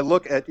look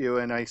at you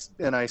and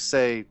I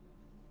say,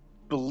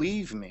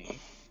 believe me,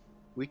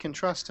 we can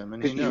trust him.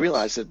 And he knows. You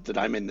realize that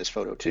I'm in this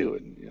photo too,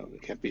 and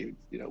it can't be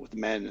with the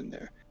men in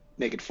their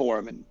naked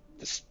form, and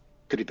this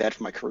could be bad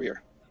for my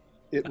career.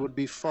 It would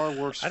be far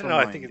worse. I don't for know.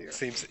 I mine, think dear. it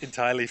seems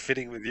entirely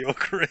fitting with your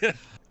career.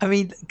 I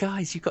mean,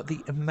 guys, you've got the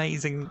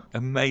amazing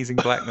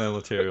blackmail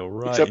material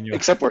right in your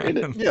Except we're in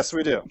it. Yes,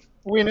 we do.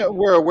 We know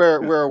we're aware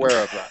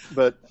of that.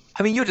 But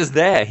I mean, you're just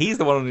there. He's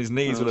the one on his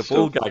knees with a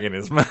ball gag in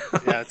his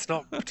mouth. Yeah, it's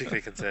not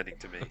particularly concerning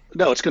to me.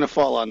 No, it's going to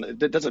fall on.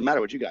 It doesn't matter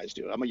what you guys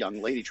do. I'm a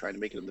young lady trying to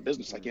make it in the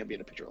business. I can't be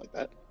in a picture like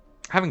that.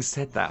 Having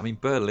said that, I mean,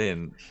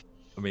 Berlin.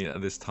 I mean,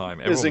 at this time,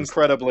 is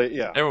incredibly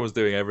everyone was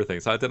doing everything.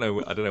 So I don't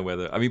know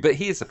whether. I mean, but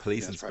he is a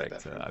police probably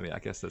inspector. better. I mean, I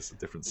guess there's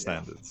different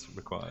standards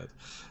required.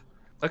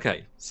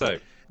 Okay, so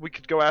We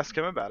could go ask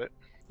him about it.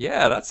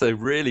 yeah, that's a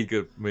really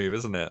good move,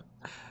 isn't it?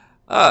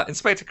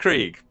 Inspector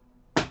Krieg,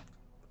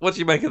 what do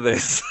you make of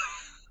this?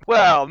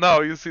 Well,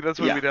 no, you see, that's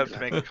why Yeah, we'd have to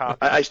make a copy.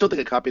 I still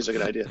think a copy is a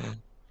good idea.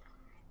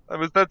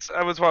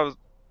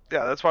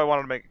 That's why I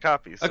wanted to make a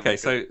copy. Okay, we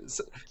so could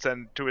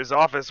send to his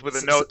office with a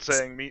so- note so-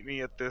 saying, "Meet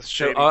me at this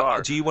shady so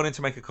bar." do you want him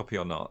to make a copy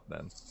or not?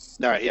 Then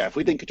All right, yeah. If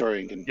we think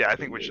Katorian can, Yeah, I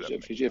think we should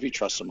have If you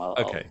trust him, I'll.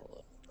 Okay.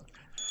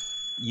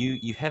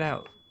 You head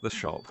out the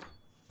shop,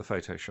 the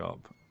photo shop.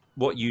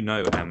 What you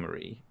know,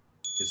 Anne-Marie,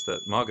 is that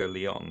Margot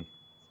Leon,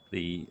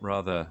 the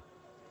rather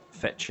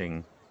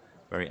fetching,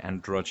 very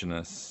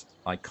androgynous,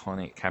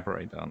 iconic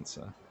cabaret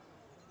dancer.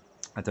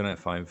 I don't know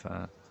if I've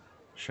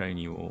shown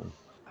you all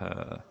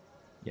her.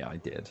 Yeah, I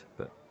did,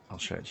 but I'll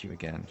show it to you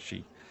again.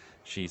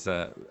 She's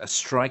a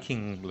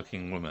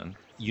striking-looking woman.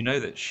 You know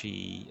that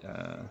she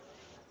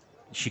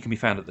can be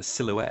found at the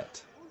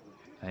Silhouette,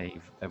 a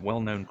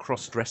well-known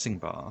cross-dressing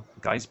bar,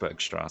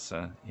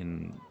 Geisbergstrasse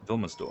in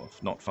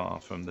Wilmersdorf, not far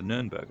from the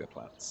Nürnberger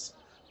Platz.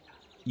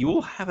 You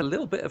all have a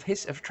little bit of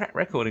track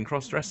record in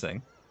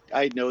cross-dressing.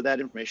 I know that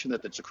information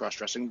that it's a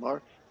cross-dressing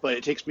bar, but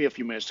it takes me a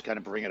few minutes to kind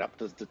of bring it up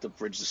to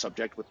bridge the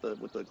subject with the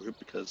group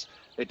because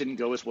it didn't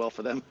go as well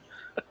for them.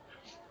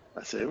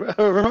 I say,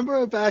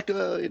 remember back,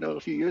 a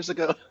few years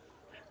ago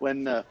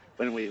when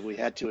we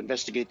had to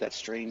investigate that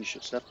strange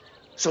stuff.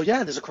 So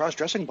yeah, there's a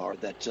cross-dressing bar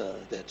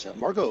that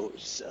Margot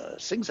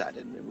sings at,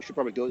 and we should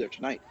probably go there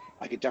tonight.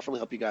 I could definitely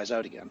help you guys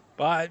out again.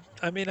 But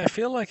I mean, I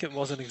feel like it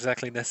wasn't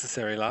exactly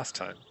necessary last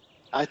time.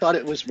 I thought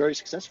it was very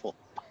successful.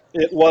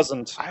 it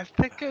wasn't. I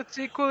think it's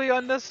equally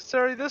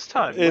unnecessary this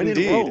time. It- When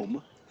Indeed. in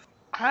Rome,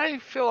 I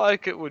feel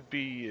like it would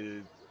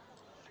be.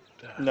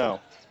 No.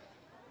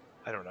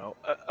 I don't know.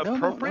 no,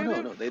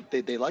 Appropriate. no.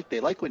 They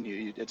like when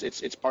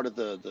it's part of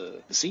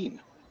the scene.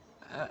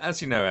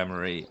 As you know,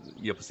 Anne-Marie,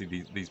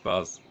 obviously these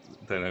bars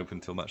don't open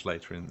until much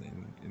later in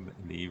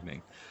the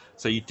evening.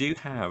 So you do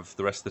have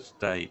the rest of the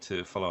day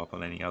to follow up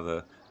on any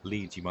other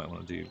leads you might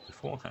want to do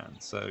beforehand.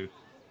 So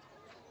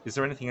is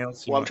there anything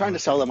else you Well, I'm might trying to want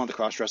to sell do? them on the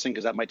cross dressing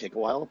because that might take a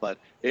while. But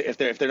if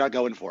they're not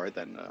going for it,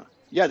 then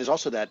yeah, there's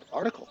also that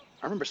article.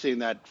 I remember seeing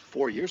that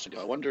 4 years ago.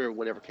 I wonder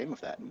whatever came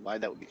of that and why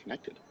that would be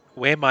connected.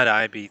 Where might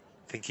I be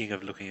thinking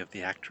of looking at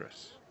the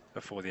actress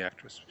before the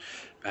actress?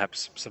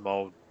 Perhaps some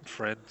old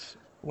friends.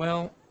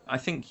 Well, I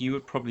think you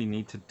would probably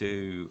need to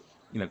do,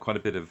 quite a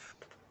bit of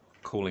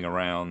calling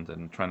around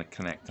and trying to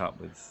connect up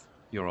with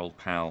your old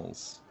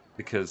pals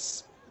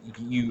because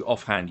you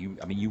offhand,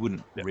 I mean, you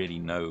wouldn't Yep. really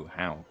know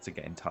how to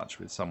get in touch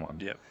with someone.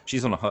 Yep.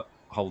 She's on a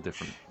whole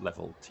different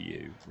level to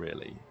you,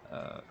 really.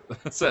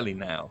 Certainly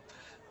now,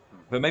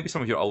 but maybe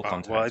some of your old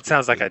contacts. Well, it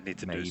sounds like would I'd need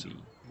to do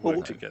some Well,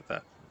 work to get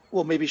that.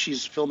 Well, maybe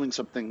she's filming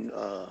something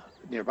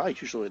nearby.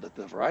 Usually,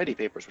 the variety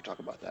papers would talk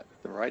about that.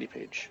 The variety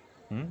page.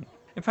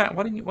 In fact,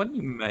 why don't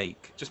you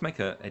make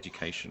an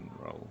education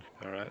roll?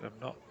 All right, I'm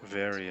not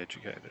very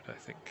educated, I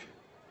think,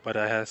 but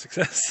I had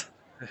success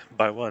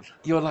by one.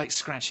 You're like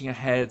scratching your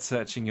head,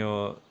 searching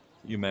your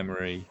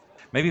memory.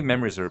 Maybe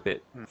memories are a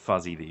bit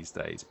fuzzy these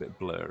days, a bit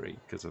blurry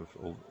because of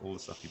all the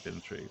stuff you've been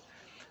through.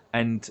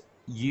 And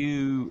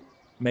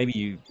maybe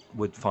you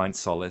would find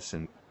solace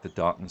in the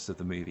darkness of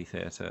the movie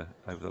theater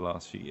over the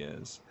last few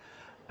years.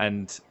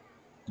 And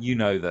you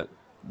know that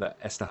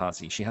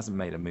Esterhazy, she hasn't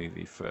made a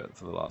movie for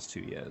the last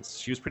 2 years.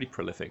 She was pretty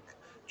prolific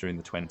during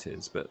the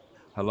 20s, but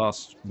her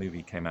last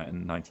movie came out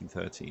in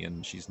 1930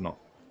 and she's not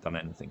done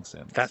anything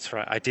since. That's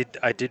right.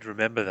 I did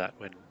remember that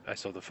when I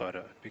saw the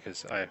photo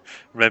because I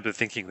remember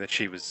thinking that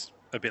she was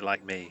a bit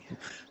like me.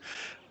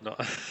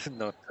 not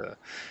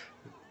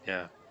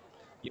yeah.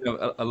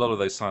 A lot of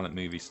those silent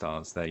movie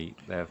stars, they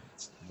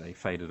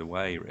faded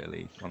away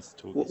really once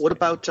the talkies What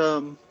came out.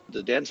 about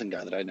the dancing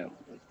guy that I know?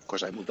 Of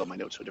course, I moved all my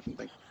notes to a different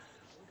thing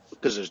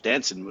because there's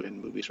dancing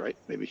in movies, right?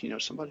 Maybe he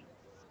knows somebody.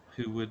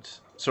 Who would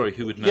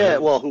know? Yeah,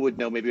 well, who would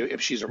know? Maybe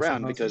if she's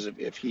around, Esterhazy? because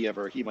if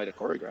he might have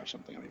choreographed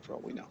something. I mean, for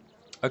all we know.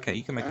 Okay,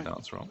 you can make a Alright.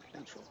 dance roll.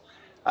 Dance roll.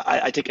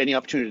 I take any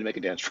opportunity to make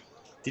a dance roll.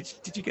 Did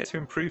you get to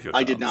improve your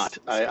I dance? did not.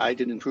 I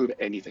didn't improve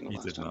anything the You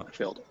last did time. not. I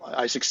failed.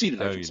 I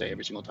succeeded, Oh, I you should say, didn't.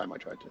 every single time I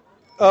tried to.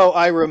 Oh,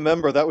 I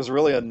remember. That was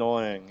really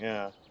annoying.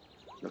 Yeah.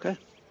 Okay.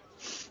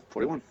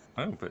 41.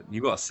 Oh, but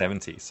you got a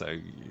 70, so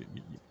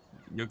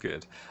you're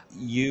good.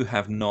 You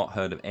have not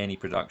heard of any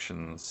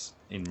productions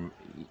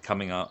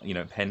coming up,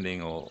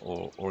 pending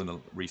or in the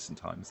recent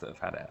times that have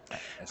had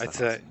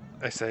it.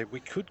 I say we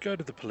could go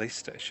to the police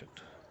station.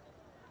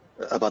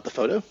 About the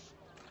photo?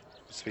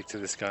 Speak to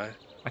this guy.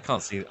 I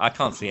can't see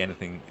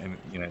anything,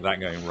 that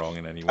going wrong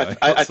in any way.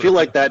 I feel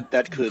like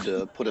that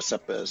could put us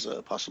up as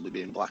possibly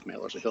being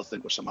blackmailers, or he'll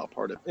think we're somehow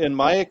part of it. In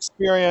my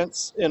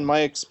experience,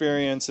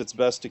 it's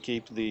best to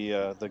keep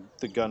the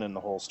gun in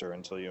the holster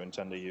until you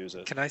intend to use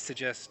it. Can I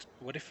suggest,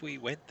 what if we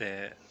went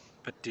there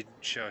but didn't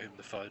show him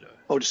the photo?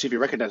 Oh, to see if he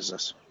recognizes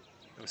us.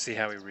 We'll see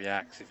how he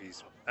reacts if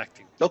he's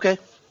acting. Okay.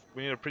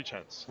 We need a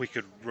pretense. We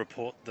could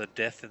report the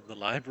death in the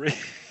library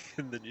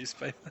in the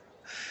newspaper.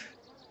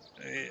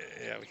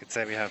 Yeah, we could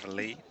say we have a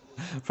lead.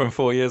 From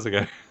 4 years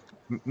ago.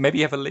 Maybe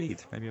you have a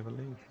lead. Yeah.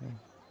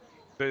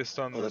 Based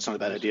on Oh, that's not a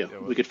bad idea. yeah,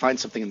 We could find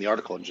something in the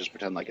article and just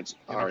pretend like it's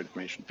You our know,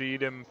 information.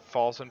 feed him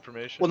false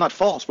information. Well, not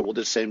false, but we'll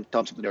just say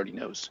tell him something he already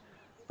knows.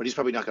 But he's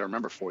probably not going to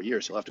remember 4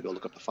 years. He'll have to go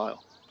look up the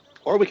file.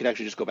 Or we could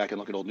actually just go back and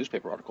look at old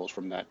newspaper articles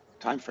from that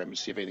time frame and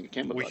see if anything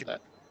came about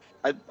that.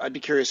 I'd be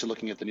curious in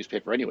looking at the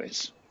newspaper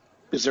anyways.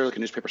 Is there like a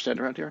newspaper stand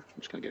around here?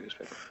 I'm just going to get a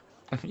newspaper.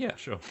 Yeah,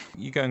 sure.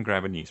 You go and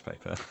grab a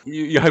newspaper.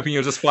 You're hoping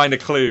you'll just find a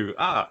clue.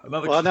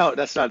 Another Well, clue. no,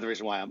 that's not the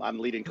reason why. I'm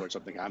leading towards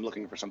something. I'm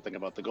looking for something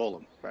about the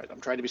golem. Right.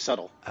 I'm trying to be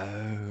subtle.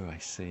 Oh, I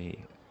see.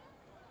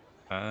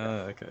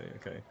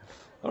 Okay.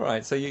 All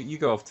right, so you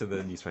go off to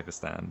the newspaper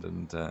stand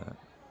and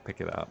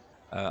pick it up.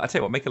 I tell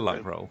you what, make a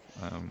luck roll,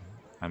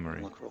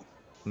 Anne-Marie. Luck roll.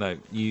 No,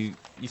 you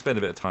spend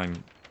a bit of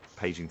time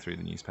paging through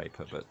the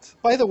newspaper, but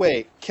By the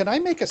way, can I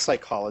make a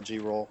psychology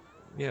roll?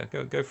 yeah,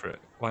 go for it.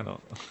 Why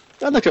not?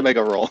 I'd like to make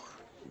a roll.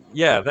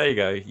 Yeah, there you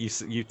go.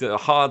 You did a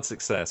hard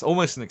success,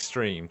 almost an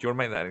extreme. Do you want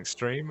to make that an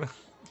extreme?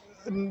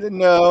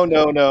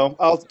 No.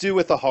 I'll do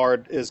with the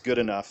hard is good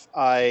enough.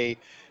 I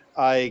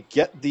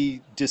get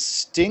the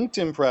distinct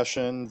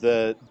impression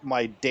that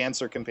my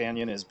dancer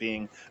companion is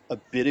being a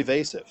bit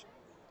evasive,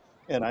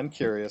 and I'm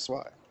curious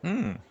why.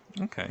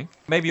 Okay.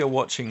 Maybe you're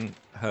watching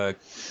her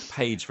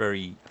page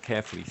very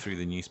carefully through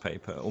the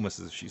newspaper, almost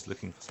as if she's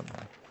looking for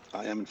something.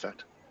 I am, in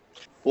fact.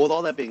 Well, with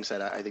all that being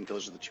said, I think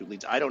those are the two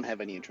leads. I don't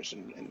have any interest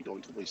in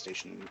going to the police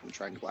station and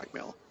trying to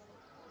blackmail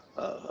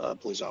a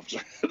police officer.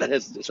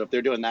 So if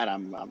they're doing that,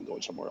 I'm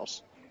going somewhere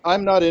else.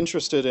 I'm not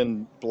interested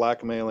in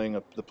blackmailing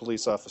the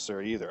police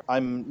officer either.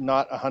 I'm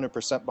not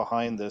 100%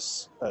 behind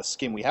this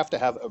scheme. We have to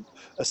have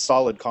a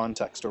solid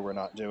context or we're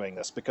not doing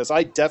this, because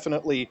I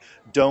definitely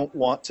don't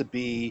want to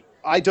be.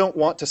 I don't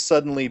want to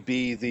suddenly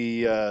be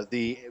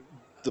the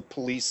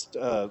police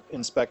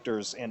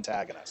inspector's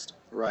antagonist.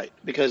 Right.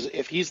 Because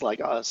if he's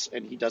like us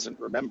and he doesn't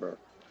remember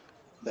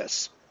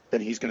this,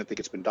 then he's going to think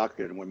it's been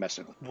documented and we're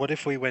messing with him. What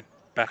if we went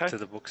back Okay. to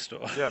the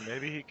bookstore. Yeah,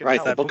 maybe he can Right,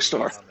 help. the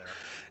bookstore. Down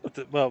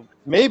there. Well,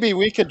 Maybe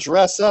we could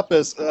dress up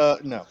as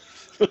no.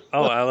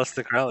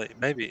 Alistair Crowley,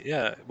 maybe.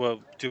 Yeah.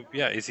 Well,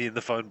 is he in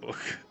the phone book?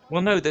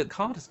 Well, no, the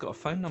card has got a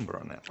phone number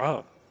on it.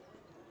 Oh,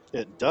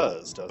 It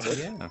does it?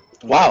 Yeah.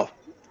 Wow,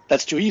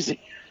 that's too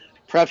easy.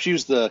 Perhaps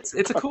use the.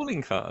 It's a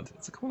calling card.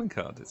 It's a calling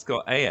card. It's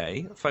got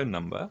a phone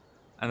number,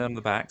 and then on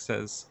the back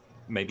says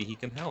maybe he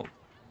can help.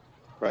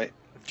 Right.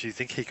 do you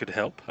think he could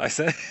help? I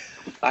say.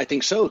 I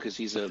think so, because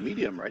he's a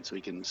medium, right? So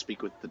he can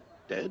speak with the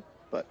dead.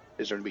 But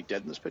is there anybody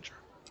dead in this picture?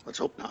 Let's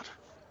hope not.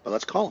 But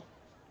let's call him.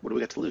 What do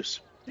we got to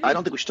lose? I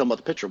don't think we should tell him about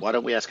the picture. Why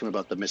don't we ask him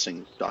about the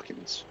missing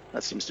documents?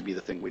 That seems to be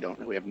the thing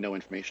we have no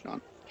information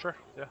on. Sure.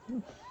 Yeah.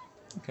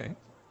 Okay.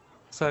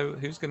 So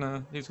who's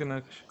gonna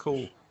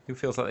call? Who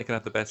feels like they can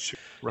have the best Should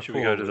rapport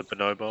we go to the with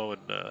bonobo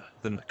and the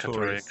Katorian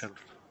notorious? can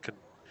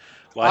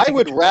well, I think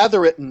would we-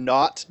 rather it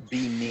not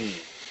be me.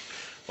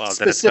 Well,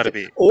 then it's got to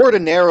be.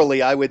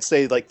 Ordinarily, I would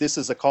say like this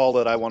is a call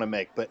that I want to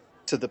make, but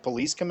to the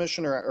police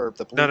commissioner or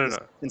the police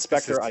No.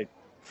 inspector, This is- I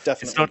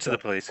definitely It's not to the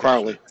don't. police.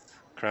 Crowley.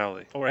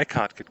 Crowley. Or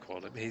Eckhart could call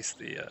him. He's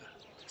the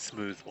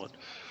smooth one.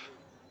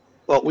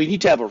 Well, we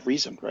need to have a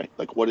reason, right?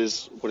 Like,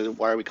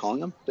 why are we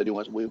calling him? That he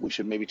wants, we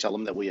should maybe tell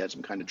him that we had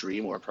some kind of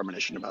dream or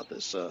premonition about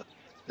this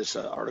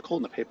article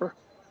in the paper.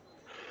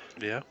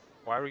 Yeah.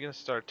 Why are we gonna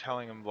start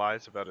telling him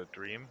lies about a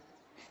dream?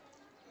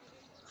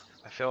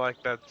 I feel like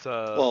that's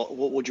Well,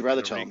 what would you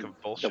rather the tell reek him?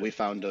 of bullshit. That we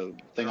found a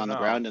thing I on the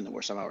don't know. ground and that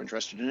we're somehow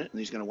interested in it, and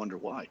he's going to wonder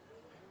why.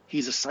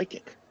 He's a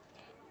psychic.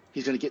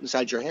 He's going to get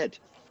inside your head.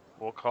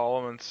 We'll call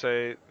him and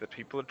say that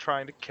people are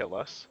trying to kill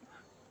us,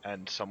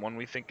 and someone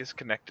we think is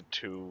connected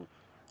to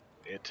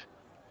it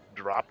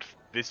dropped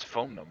this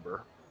phone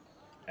number,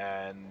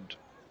 and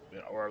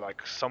or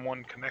like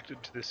someone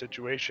connected to this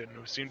situation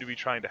who seemed to be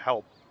trying to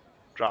help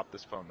dropped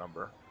this phone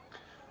number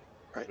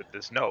Right. with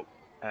this note,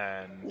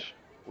 and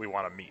we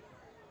want to meet.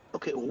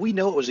 Okay. Well, we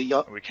know it was a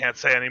young. And we can't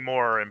say any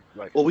more. And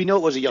like, Well, we know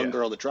it was a young Yeah.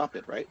 girl that dropped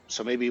it, right?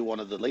 So maybe one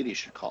of the ladies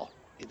should call,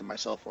 either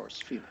myself or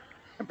Sophia,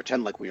 and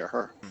pretend like we are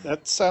her.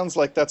 That sounds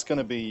like that's going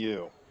to be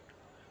you.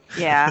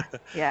 Yeah.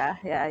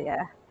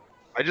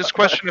 I just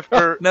question if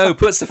we're No,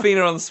 put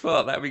Safina on the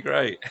spot. That'd be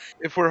great.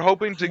 if we're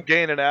hoping to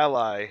gain an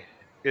ally.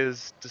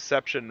 Is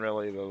deception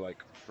really the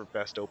for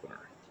best opener?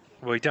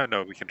 Well, we don't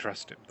know. We can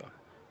trust him though.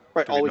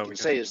 Right. Do we All we know can we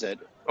say don't? is that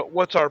But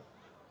what's our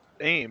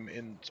aim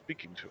in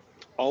speaking to him?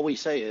 all we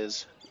say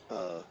is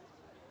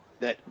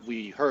that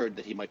we heard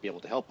that he might be able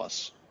to help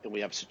us, and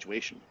we have a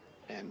situation,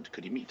 and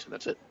could he meet?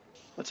 That's it.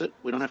 That's it.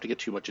 We don't have to get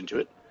too much into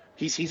it.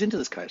 He's into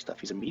this kind of stuff.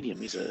 He's a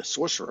medium. He's a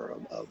sorcerer,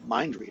 a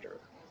mind reader.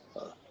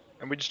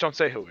 And we just don't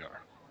say who we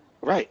are.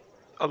 Right.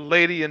 A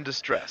lady in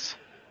distress.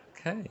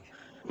 Okay.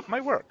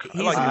 Might work. I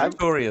He's like it.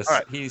 notorious. All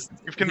right. He's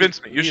You've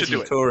convinced me. You he should is do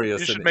it. notorious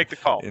You should in- make the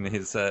call. in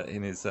his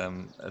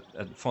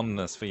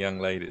fondness for young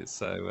ladies.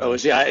 So Oh,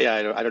 is he?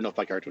 I don't know if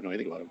my character would know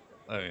anything about him,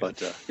 oh, yeah.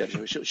 but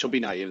yeah, she'll be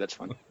naive. That's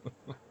fine.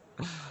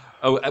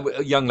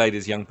 young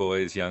ladies, young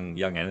boys, young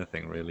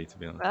anything really, to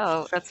be honest.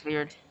 Oh, that's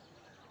weird.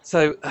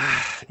 So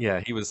yeah,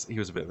 he was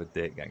a bit of a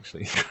dick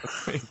actually.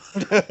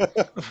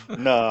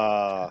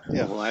 Nah.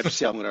 Yeah. Well, I have to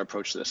see how I'm going to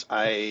approach this.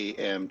 I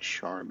am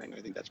charming. I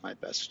think that's my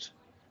best.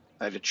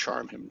 I have to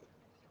charm him.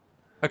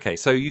 Okay,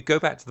 so you go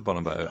back to the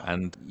bonobo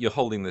and you're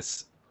holding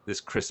this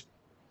crisp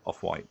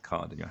off-white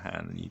card in your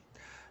hand, and you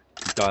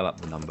dial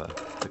up the number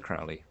to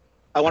Crowley.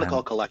 I want to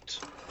call collect.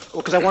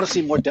 Well, because I want to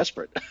seem more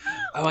desperate.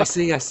 Oh, I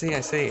see.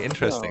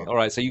 Interesting. Oh. All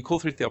right, so you call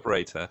through to the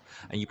operator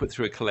and you put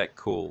through a collect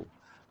call,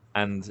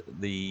 and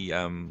the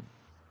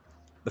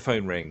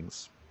phone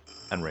rings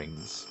and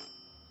rings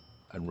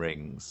and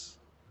rings,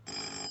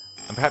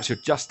 and perhaps you're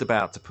just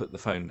about to put the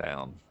phone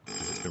down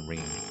because it's been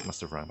ringing. It must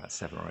have rung about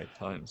 7 or 8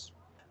 times,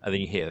 and then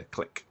you hear a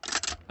click,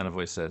 and a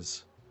voice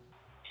says,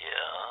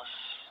 Yes,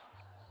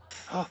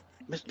 Oh,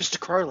 Mr.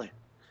 Crowley.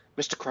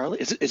 Mr. Crowley?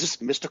 Is this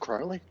Mr.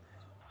 Crowley? it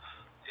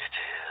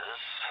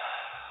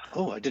is.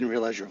 Oh, I didn't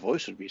realize your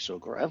voice would be so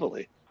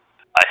gravelly.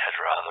 I had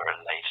rather a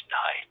late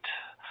night.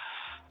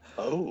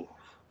 Oh,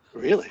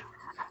 really?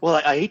 Well,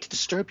 I hate to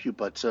disturb you,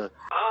 but Who is this?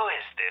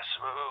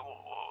 Who are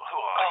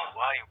you?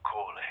 Why are you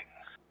calling?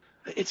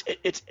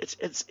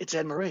 it's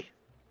Anne Marie.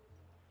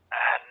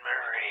 Anne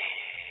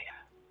Marie.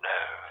 No,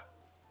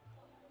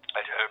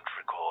 I don't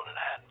recall an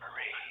Anne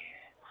Marie.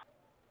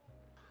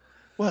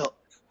 Well,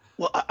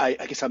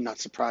 I guess I'm not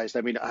surprised.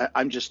 I mean,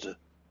 I'm just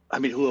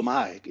who am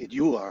I?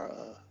 You are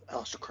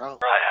Alistair Crowley.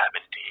 I am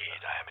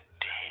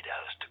indeed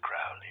Alistair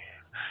Crowley.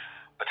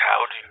 But how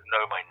do you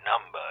know my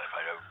number if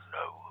I don't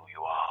know who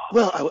you are?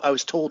 Well, I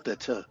was told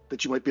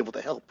that you might be able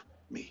to help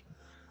me.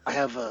 I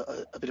have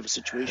a bit of a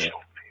situation.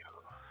 Help you,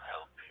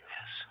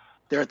 yes.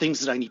 There are things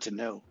that I need to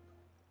know.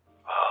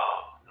 Oh,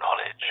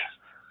 knowledge.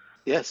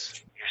 Yes,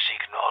 You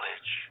seek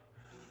knowledge.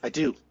 I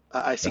do.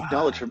 I seek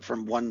knowledge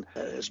from one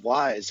as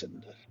wise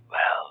and.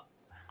 Well,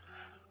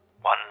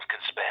 one can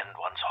spend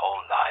one's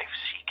whole life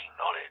seeking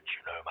knowledge,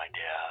 you know, my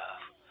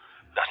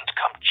dear. Doesn't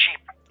come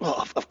cheap,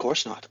 Well, of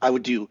course not. I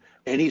would do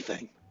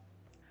anything.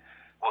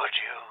 would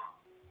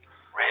you?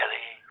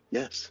 Really?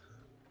 Yes.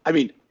 I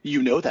mean,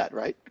 you know that,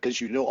 right?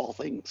 Because you know all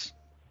things.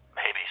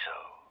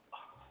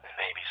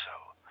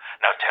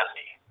 Now tell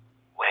me,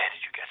 where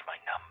did you get my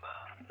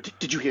number?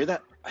 Did you hear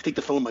that? I think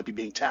the phone might be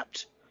being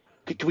tapped.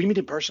 Can we meet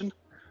in person?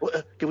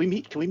 Can we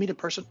meet? Can we meet in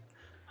person?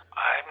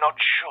 I'm not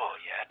sure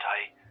yet.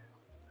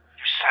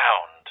 You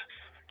sound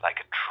like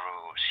a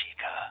true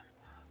seeker,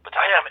 but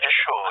I am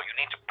sure you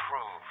need to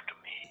prove to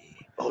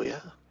me. Oh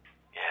yeah.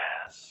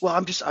 Yes. Well,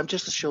 I'm just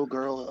a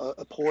showgirl,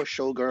 a poor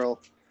showgirl.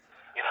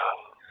 You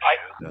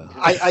know,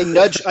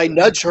 I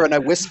nudge her and I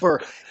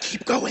whisper,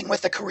 "Keep going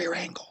with the career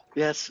angle."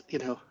 Yes, right,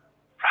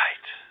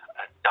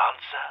 a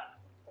dancer.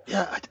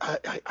 Yeah,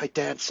 I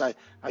dance.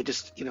 I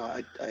just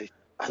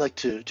I like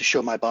to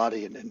show my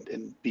body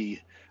and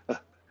be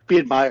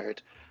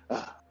admired.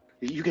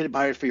 You get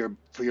admired for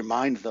your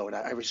mind though, and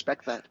I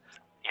respect that.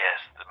 Yes,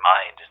 the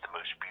mind is the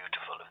most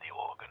beautiful of the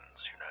organs,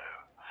 you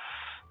know.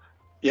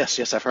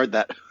 Yes, I've heard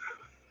that.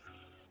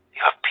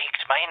 You have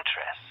piqued my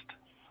interest.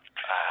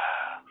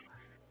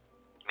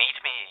 Meet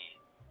me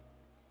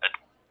at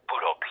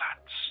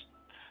Budoplatz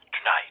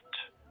tonight.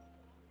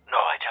 No,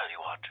 I tell you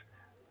what.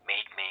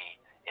 Meet me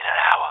in an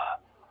hour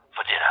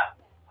for dinner.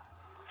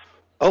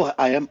 Oh,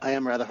 I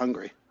am rather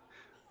hungry.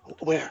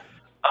 Where?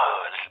 Oh,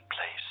 a little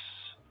place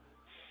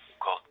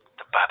called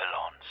the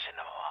Babylon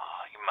Cinema.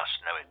 You must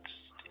know it.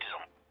 It is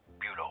on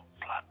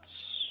Budoplatz.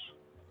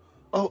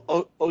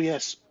 Oh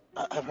yes,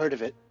 I've heard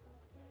of it.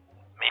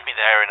 Meet me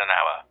there in an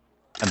hour.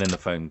 And then the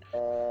phone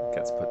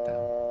gets put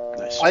down.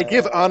 Nice. I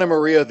give Anna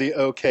Maria the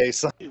okay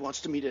sign. He wants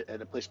to meet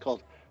at a place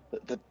called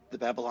the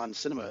Babylon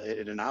Cinema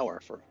in an hour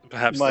for.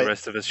 Perhaps My- the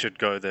rest of us should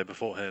go there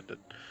beforehand and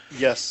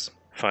Yes,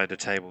 find a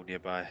table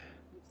nearby.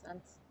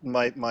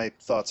 Makes sense. my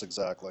thoughts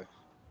exactly.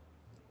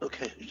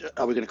 Okay,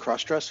 are we going to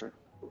cross dress or?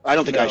 I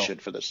don't think I No.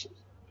 should for this.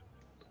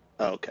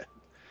 Oh, okay.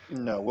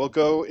 No, we'll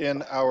go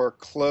in our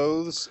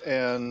clothes,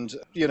 and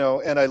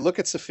and I look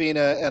at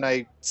Safina and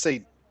I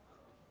say,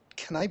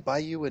 "Can I buy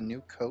you a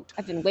new coat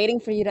I've been waiting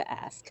for you to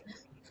ask.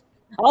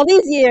 All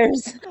these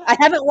years, I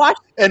haven't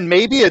watched. and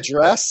maybe a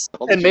dress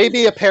All and these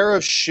maybe a pair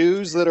of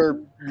shoes that are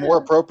more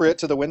appropriate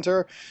to the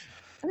winter?"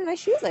 I mean, my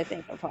shoes, I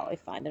think, are probably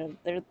fine.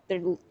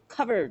 They're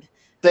covered.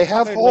 They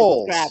have Covered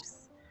holes. with scraps.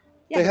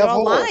 Yeah, They they're have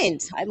all holes.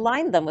 lined. I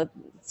lined them with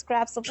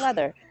scraps of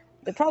leather.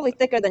 They're probably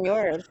thicker than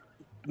yours.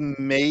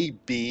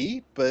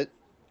 Maybe, but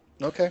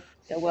okay.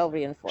 They're well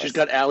reinforced. She's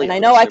got Allie. And I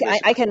on know it, I so can, I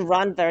basically- can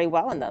run very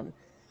well in them,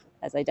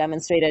 as I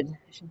demonstrated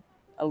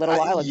a little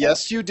while ago.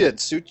 Yes, you did.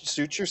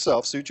 Suit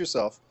yourself. Suit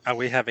yourself. Are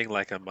we having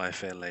like a My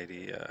Fair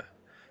Lady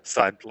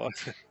side plot?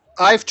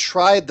 I've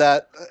tried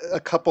that a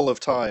couple of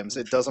times.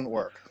 It doesn't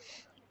work.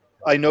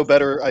 I know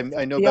better. I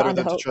know better Beyond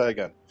than to hope. try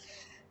again.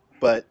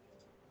 But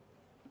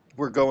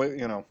we're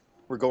going.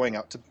 We're going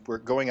out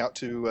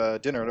to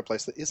dinner at a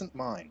place that isn't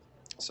mine.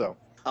 So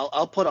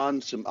I'll put on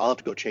some. I'll have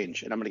to go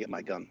change, and I'm going to get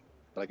my gun.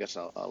 But I guess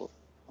I'll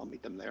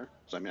meet them there.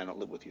 So I don't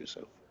live with you,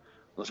 so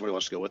unless somebody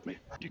wants to go with me.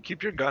 You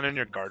keep your gun in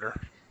your garter.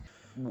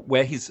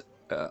 Where he's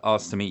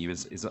asked to meet you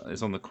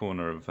is on the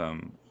corner of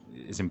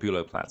is in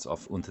Bülowplatz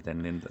off Unter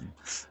den Linden,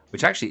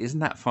 which actually isn't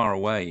that far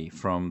away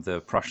from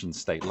the Prussian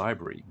State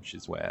Library, which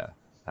is where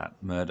that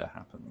murder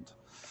happened.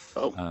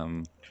 Oh,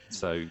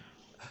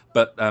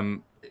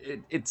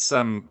 It's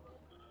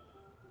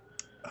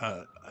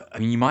I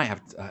mean, you might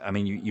have. I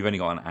mean, you've only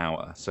got an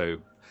hour, so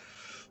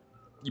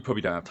you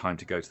probably don't have time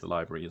to go to the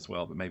library as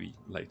well. But maybe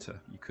later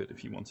you could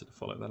if you wanted to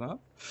follow that up.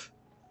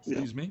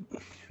 Excuse me.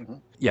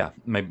 Yeah,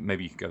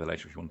 maybe you could go there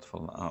later if you wanted to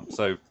follow that up.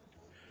 So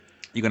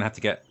you're going to have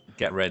to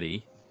get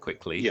ready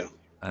quickly. Yeah.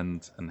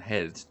 And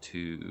head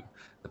to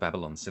the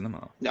Babylon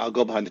Cinema. yeah. I'll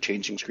go behind the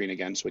changing screen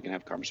again so we can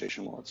have a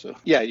conversation while it's.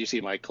 Yeah, you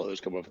see my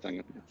clothes come over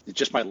thing. It's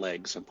just my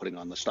legs. I'm putting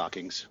on the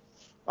stockings.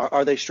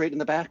 Are they straight in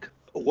the back?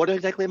 What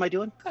exactly am I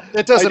doing?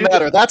 it doesn't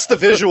matter. That's the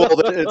visual.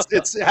 That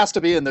it has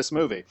to be in this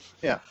movie.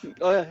 Yeah.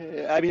 Oh,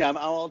 yeah, I mean, I'm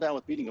all down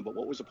with beating him, but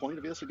what was the point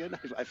of this again?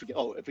 I forget.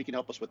 Oh, if he can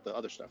help us with the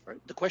other stuff, right?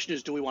 The question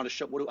is, do we want to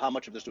show? How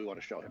much of this do we want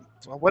to show him?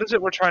 Well, what is it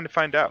we're trying to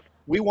find out?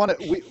 We want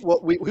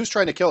to. Who's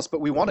trying to kill us?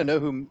 But we want to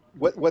know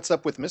what's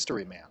up with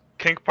Mystery Man.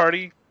 Kink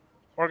party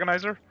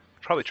organizer?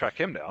 Probably track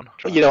him down.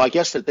 I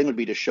guess the thing would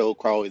be to show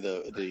Crowley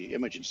the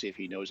image and see if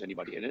he knows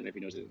anybody in it, and if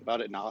he knows anything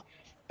about it.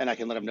 And I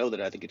can let him know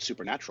that I think it's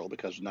supernatural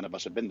because none of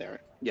us have been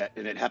there yet,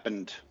 and it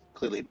happened.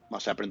 Clearly,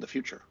 must happen in the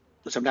future.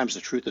 But sometimes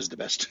the truth is the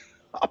best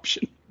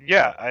option.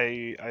 Yeah,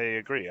 I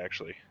agree,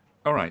 actually.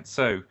 All right,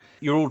 so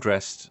you're all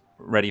dressed,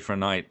 ready for a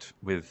night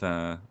with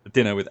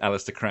dinner with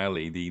Aleister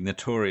Crowley, the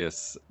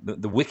notorious,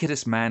 the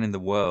wickedest man in the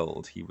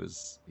world. He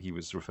was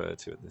referred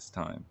to at this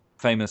time.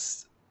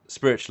 Famous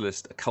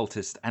spiritualist,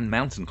 occultist, and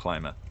mountain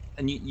climber.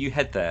 And you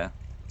head there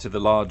to the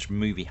large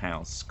movie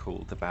house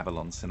called the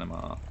Babylon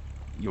Cinema.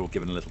 You're all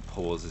given a little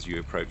pause as you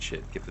approach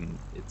it, given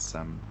its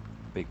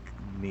big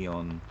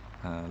neon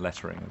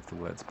lettering of the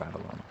words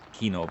Babylon,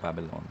 Kino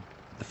Babylon.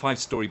 The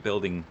 5-story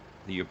building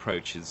that you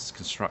approach is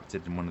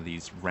constructed in one of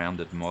these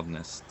rounded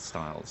modernist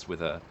styles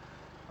with a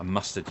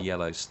mustard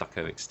yellow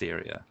stucco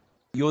exterior.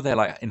 You're there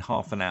like in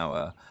half an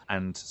hour,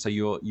 and so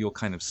you're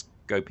kind of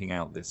scoping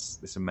out this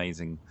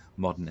amazing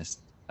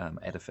modernist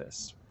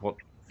edifice. What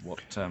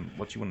do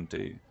you want to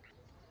do?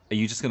 Are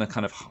you just going to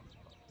kind of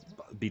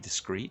be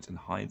discreet and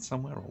hide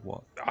somewhere, or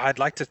what? I'd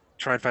like to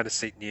try and find a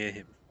seat near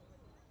him.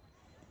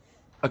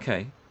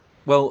 Okay.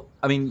 Well,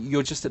 I mean,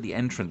 you're just at the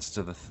entrance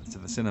to the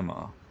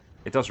cinema.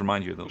 It does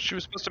remind you of the. Well, she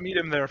was supposed to meet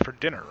him there for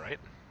dinner, right?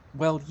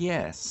 Well,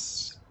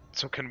 yes.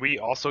 So can we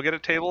also get a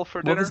table for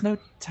Well, dinner? there's no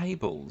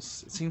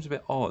tables. It seems a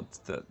bit odd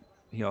that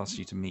he asked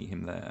you to meet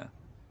him there.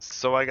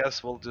 So I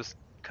guess we'll just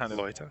kind of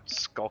Loiter?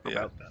 skulk Yeah.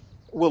 about then.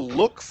 We'll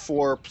look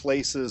for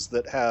places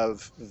that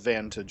have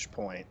vantage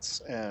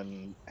points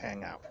and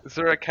hang out. Is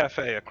there a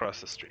cafe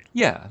across the street?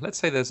 Yeah, let's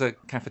say there's a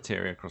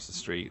cafeteria across the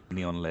street,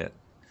 neon lit,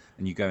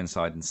 and you go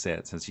inside and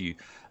sit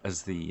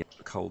as the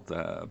cold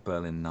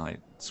Berlin night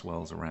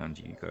swirls around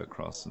you. You go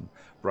across and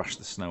brush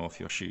the snow off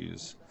your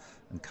shoes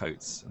and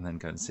coats, and then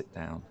go and sit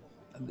down.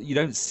 You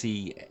don't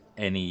see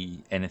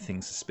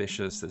anything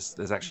suspicious.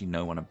 There's actually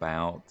no one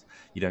about.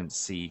 You don't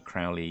see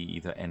Crowley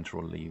either enter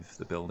or leave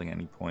the building at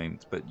any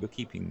point, but you're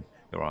keeping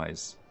your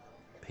eyes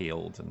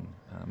peeled and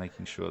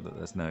making sure that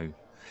there's no.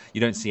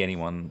 You don't see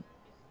anyone,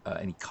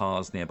 any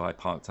cars nearby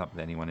parked up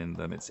with anyone in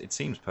them. It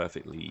seems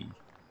perfectly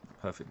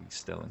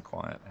still and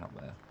quiet out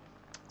there.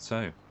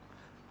 So,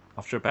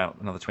 after about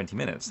another 20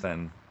 minutes,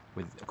 then,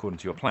 according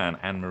to your plan,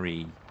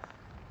 Anne-Marie,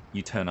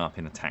 you turn up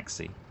in a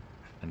taxi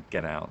and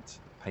get out,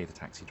 pay the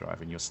taxi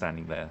driver, and you're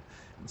standing there,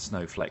 and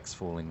snowflakes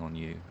falling on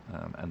you,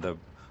 and the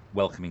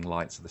welcoming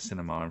lights of the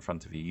cinema in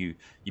front of you.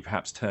 You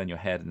perhaps turn your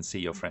head and see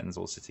your friends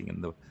all sitting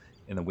in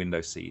the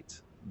window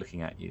seat,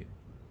 looking at you,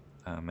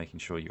 making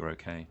sure you're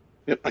okay.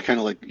 Yep, I kind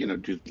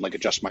of do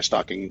adjust my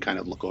stocking and kind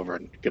of look over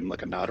and give him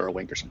like a nod or a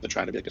wink or something,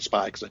 trying to be like a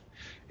spy, because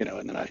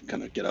and then I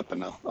kind of get up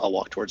and I'll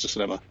walk towards the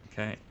cinema.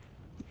 Okay.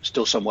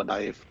 Still somewhat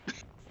naive.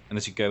 And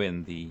as you go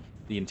in, the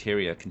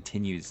interior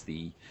continues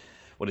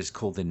what is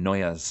called the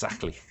Neue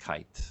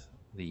Sachlichkeit,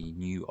 the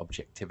new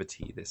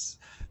objectivity, this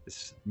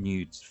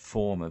new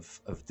form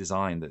of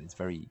design that is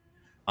very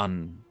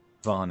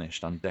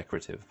unvarnished,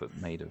 undecorative, but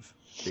made of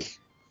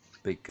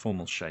big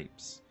formal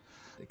shapes.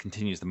 It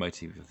continues the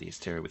motif of the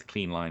exterior with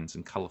clean lines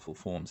and colourful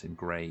forms in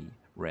grey,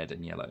 red,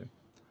 and yellow.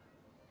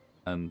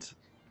 And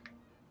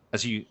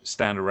as you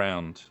stand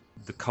around,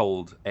 the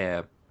cold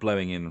air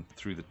blowing in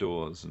through the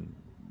doors and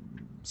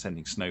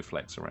sending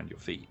snowflakes around your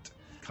feet,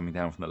 coming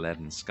down from the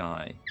leaden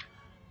sky,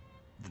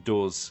 the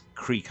doors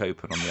creak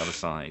open on the other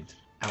side.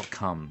 Out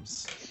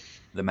comes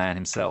the man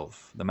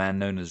himself, the man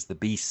known as the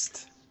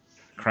Beast,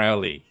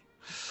 Crowley,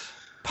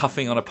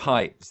 puffing on a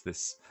pipe.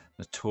 This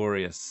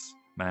notorious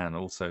man,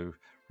 also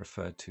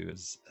referred to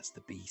as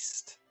the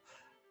Beast.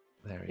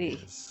 There he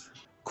is.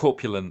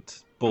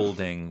 Corpulent,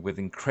 balding, with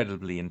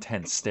incredibly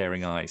intense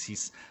staring eyes.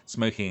 He's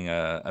smoking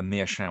a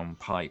meerschaum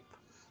pipe,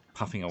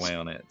 puffing away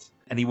on it.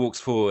 And he walks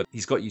forward.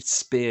 He's got you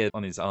speared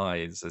on his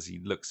eyes as he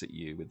looks at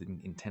you with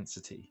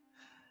intensity.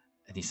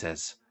 And he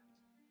says,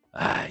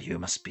 you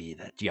must be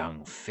that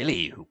young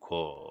filly who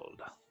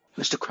called.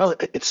 Mr. Crowley,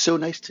 it's so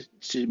nice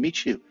to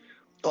meet you.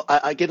 Oh,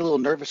 I get a little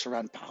nervous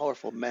around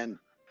powerful men.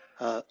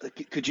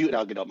 Could you?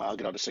 I'll get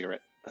out a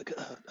cigarette.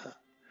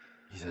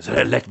 He says,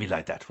 let me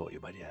light that for you,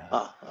 my dear.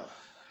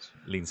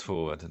 Leans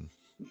forward and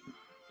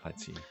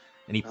lights you.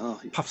 And he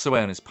puffs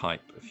away on his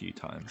pipe a few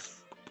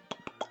times.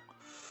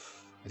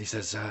 And he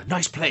says,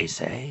 nice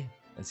place, eh?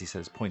 As he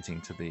says,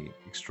 pointing to the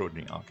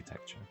extraordinary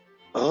architecture.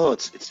 Oh,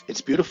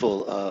 it's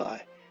beautiful.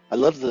 I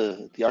love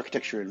the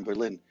architecture in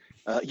Berlin.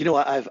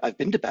 I've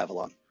been to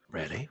Babylon.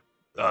 Really?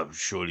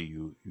 Surely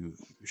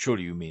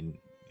you mean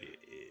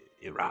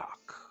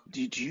Iraq?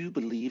 Do you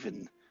believe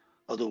in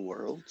other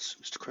worlds,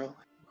 Mr. Crowley?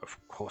 Of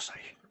course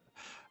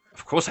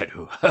I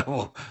do.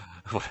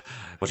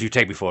 What do you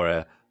take me for,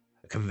 a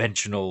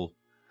conventional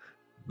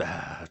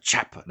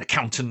chap, an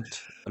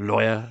accountant, a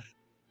lawyer,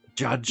 a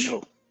judge?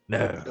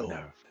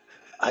 No.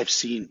 I've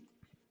seen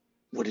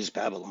what is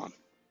Babylon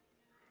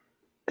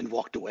and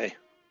walked away.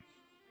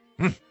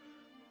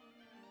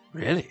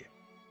 Really?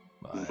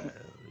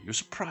 You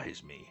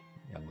surprise me,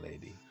 young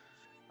lady.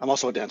 I'm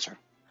also a dancer.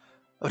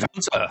 A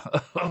dancer?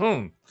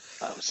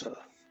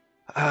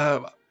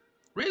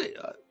 Really?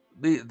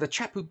 The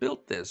chap who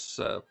built this,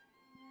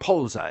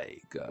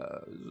 Polzeig,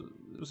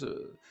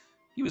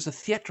 he was a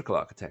theatrical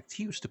architect.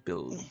 He used to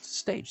build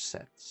stage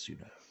sets, you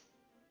know.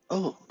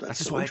 Oh,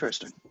 that's so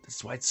interesting.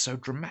 That's why it's so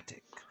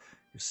dramatic.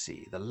 You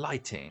see, the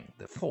lighting,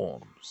 the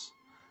forms.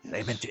 Yes.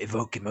 They're meant to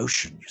evoke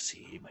emotion, you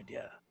see, my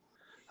dear.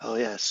 Oh,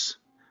 yes.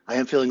 I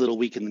am feeling a little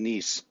weak in the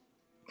knees.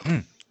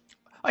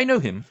 I know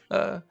him.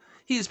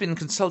 He has been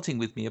consulting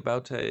with me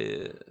about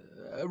a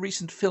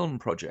recent film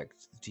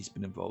project that he's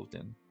been involved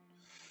in.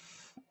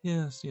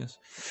 Yes.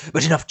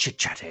 But enough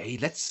chit-chat, eh?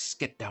 Let's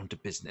get down to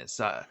business.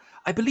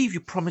 I believe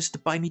you promised to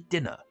buy me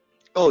dinner.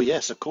 Oh,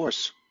 yes, of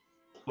course.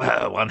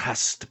 Well, one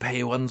has to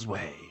pay one's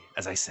way.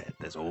 As I said,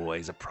 there's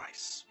always a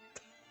price.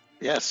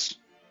 Yes,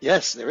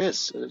 there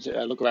is.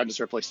 I look around, is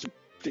there a place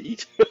to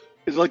eat?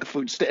 Is it like a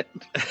food stand?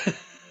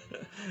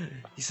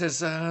 He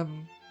says,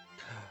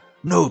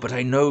 no, but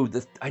I know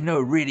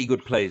a really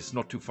good place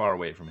not too far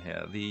away from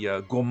here. The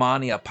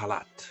Gormania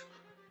Palat.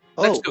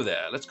 Let's go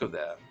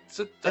there.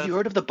 Have you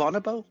heard of the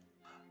Bonobo?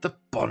 The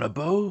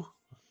Bonobo?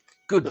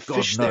 Good the God,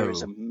 fish no. there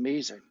is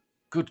amazing.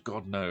 Good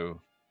God,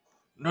 no.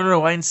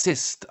 No, I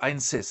insist. I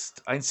insist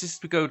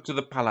we go to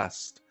the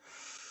palace.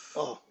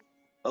 Oh,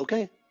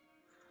 okay.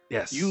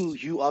 Yes.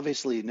 You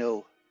obviously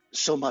know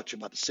so much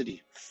about the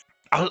city.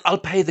 I'll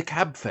pay the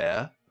cab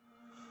fare.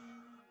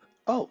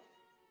 Oh,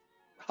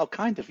 how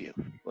kind of you.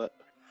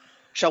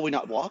 Shall we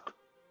not walk?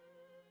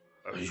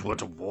 You want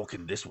to walk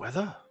in this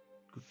weather?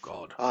 Good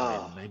God. I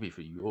Ah. mean, maybe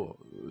for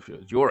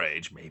your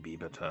age, maybe,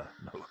 but no.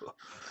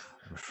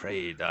 I'm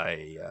afraid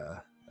I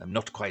am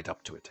not quite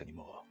up to it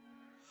anymore.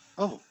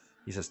 Oh.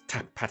 He says,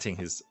 patting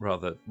his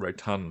rather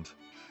rotund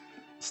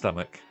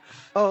stomach.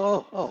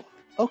 Oh.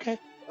 Okay.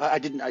 I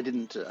didn't.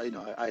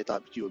 I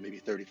thought you were maybe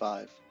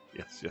 35.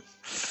 Yes.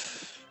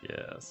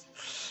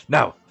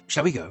 Now,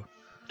 shall we go?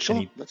 Sure.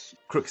 And he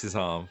crooks his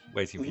arm,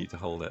 waiting for you to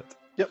hold it.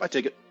 Yep, I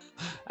take it.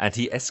 And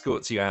he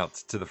escorts you out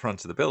to the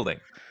front of the building.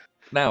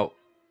 Now,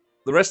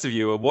 the rest of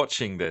you are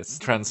watching this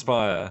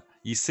transpire.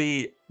 You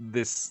see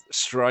this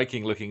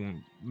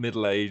striking-looking,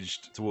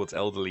 middle-aged towards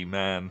elderly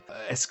man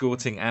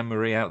escorting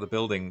Anne-Marie out of the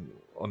building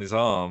on his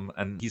arm,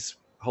 and he's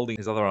holding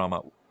his other arm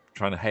up,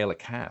 trying to hail a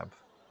cab.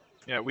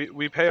 Yeah,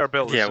 we pay our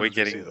bills. Yeah, as soon we're as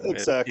we see getting them.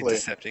 Exactly.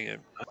 intercepting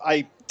him.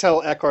 I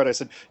tell Eckhart, I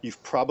said,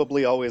 you've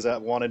probably always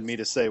wanted me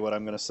to say what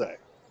I'm going to say.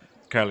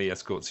 Crowley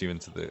escorts you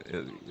into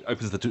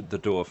opens the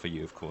door for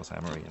you, of course,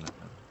 Anne-Marie, and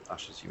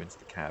ushers you into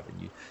the cab, and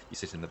you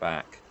sit in the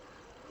back.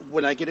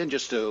 When I get in,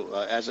 just to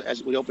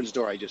as we open his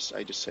door, I just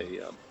say,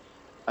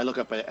 I look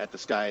up at the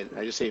sky and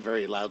I just say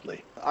very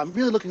loudly, "I'm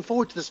really looking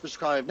forward to this, Mr.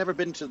 Crowley. I've never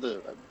been to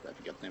the I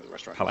forget the name of the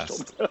restaurant.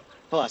 Palace.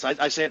 Palace.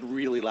 I say it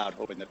really loud,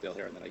 hoping that they'll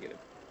hear, and then I get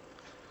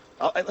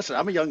in. Listen,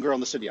 I'm a young girl in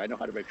the city. I know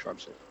how to make sure I'm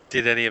safe.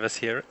 Did any of us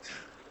hear it?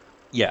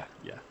 Yeah.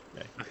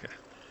 Okay.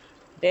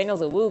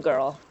 Daniel's a woo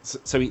girl.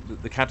 So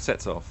the cab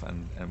sets off,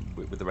 and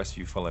with the rest of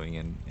you following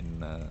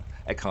in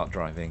Eckhart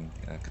driving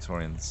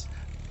Katorian's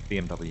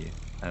BMW.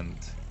 And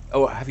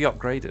have you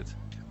upgraded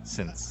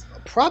since?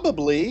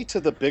 Probably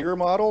to the bigger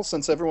model,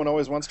 since everyone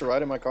always wants to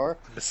ride in my car.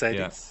 Mercedes.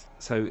 Yeah.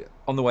 So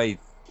on the way,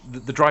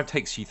 the drive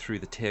takes you through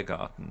the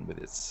Tiergarten with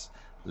its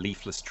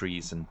leafless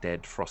trees and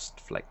dead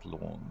frost-flecked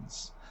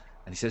lawns.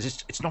 And he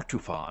says, "It's not too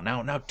far.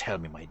 Now tell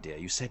me, my dear.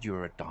 You said you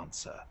were a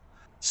dancer.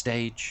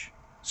 Stage,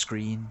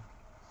 screen,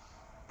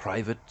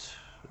 private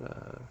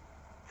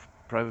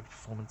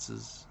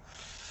performances."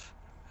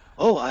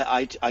 Oh,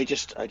 I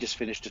just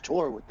finished a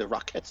tour with the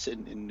Rockettes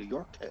in New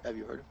York. Have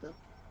you heard of them?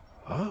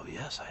 Oh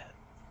yes,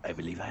 I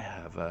believe I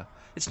have.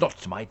 It's not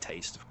to my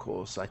taste, of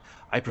course.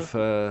 I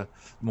prefer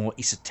more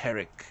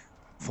esoteric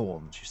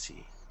forms. You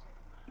see.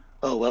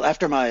 Oh well,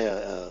 after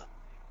my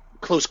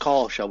close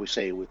call, shall we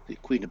say, with the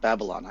Queen of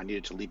Babylon, I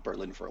needed to leave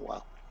Berlin for a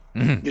while.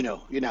 Mhm. You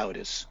know how it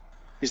is.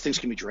 These things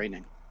can be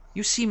draining.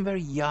 You seem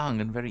very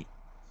young and very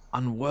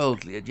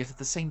unworldly, and yet at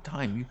the same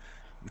time you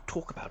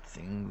talk about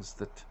things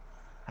that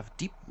have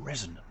deep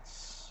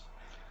resonance.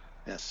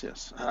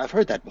 Yes. I've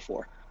heard that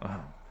before.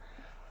 Oh,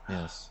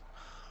 yes.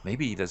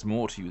 Maybe there's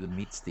more to you than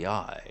meets the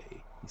eye,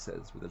 he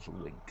says with a little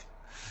wink.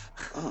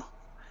 Oh,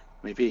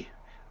 maybe.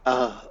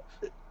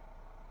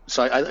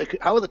 So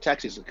how are the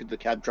taxis? Could the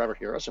cab driver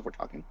hear us if we're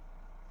talking?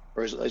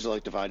 Or is it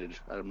like divided?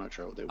 I'm not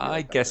sure what they would be I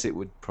like back guess then. it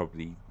would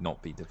probably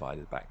not be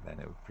divided back then.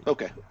 It would be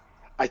Okay.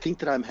 I think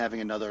that I'm having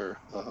another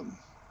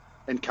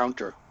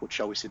encounter with,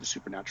 shall we say, the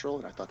supernatural,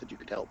 and I thought that you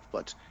could help,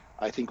 but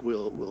I think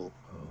we'll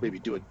maybe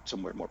do it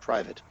somewhere more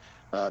private,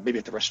 maybe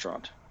at the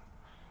restaurant.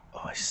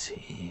 Oh, I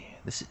see.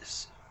 This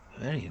is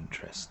very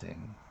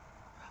interesting.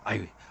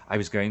 I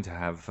was going to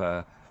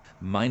have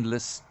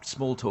mindless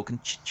small talk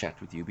and chit chat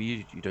with you, but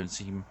you don't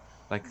seem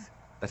like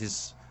that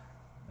is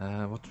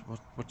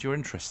what you're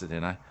interested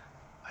in. I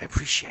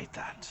appreciate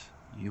that.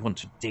 You want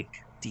to dig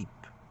deep.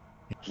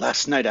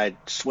 Last night I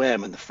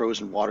swam in the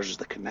frozen waters of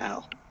the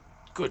canal.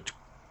 Good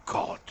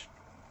God!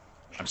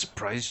 I'm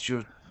surprised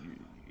you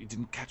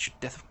didn't catch your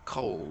death of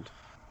cold.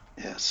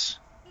 Yes.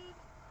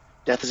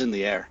 Death is in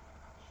the air,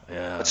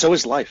 Yeah. but so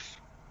is life.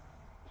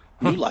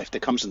 New life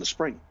that comes in the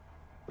spring.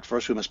 But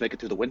first we must make it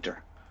through the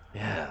winter.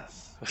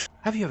 Yes.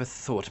 Have you ever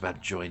thought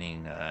about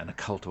joining an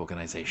occult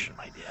organization,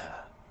 my dear?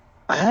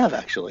 I have,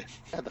 actually.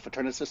 Yeah, the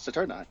Fraternitas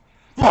Saturni.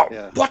 What?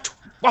 Yeah. What?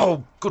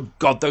 Oh, good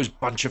God, those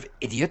bunch of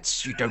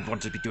idiots. You don't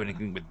want to be doing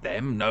anything with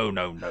them. No.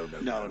 No,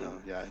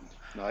 yeah.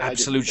 No, I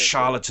Absolute didn't think-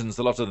 charlatans.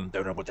 A lot of them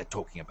don't know what they're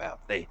talking about.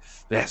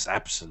 Yes,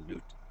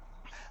 absolute.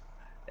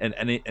 And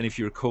if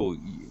you recall,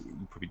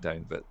 you probably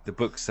don't, but the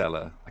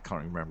bookseller, I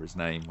can't remember his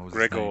name. What was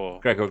his name?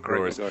 Gregor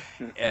Glorious.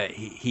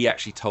 He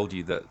actually told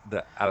you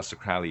that Aleister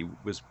Crowley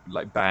was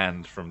like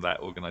banned from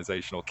that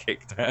organization or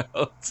kicked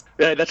out.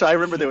 Yeah, that's why I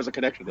remember there was a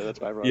connection there. That's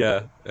why I wrote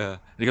Yeah. And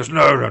he goes,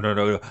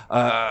 no.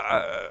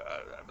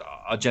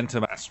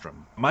 Argentum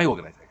Astrum, my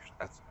organization.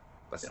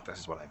 That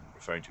is what I'm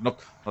referring to.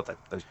 Not that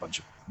those bunch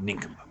of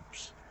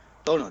nincompoops.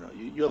 Oh, no.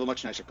 You have a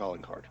much nicer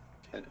calling card.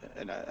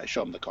 And I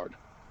show him the card.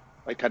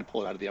 I kind of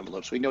pull it out of the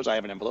envelope. So he knows I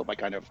have an envelope. I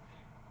kind of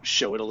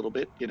show it a little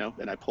bit,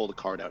 and I pull the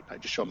card out. I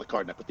just show him the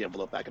card, and I put the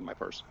envelope back in my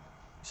purse.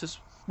 He says,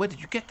 where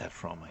did you get that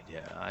from, my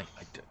dear?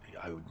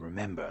 I would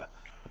remember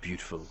a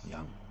beautiful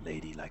young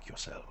lady like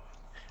yourself.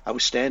 I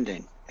was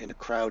standing in a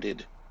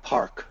crowded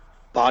park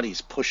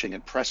bodies pushing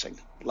and pressing,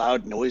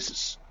 loud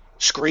noises,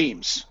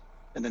 screams,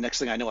 and the next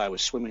thing I know, I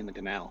was swimming in the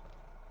canal,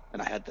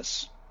 and I had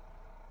this.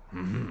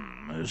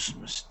 Most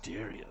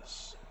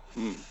mysterious.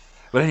 Hmm.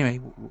 But anyway,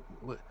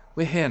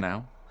 we're here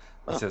now,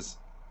 he Oh. says.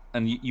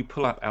 And you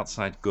pull up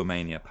outside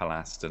Gourmania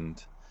Palast,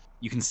 and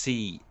you can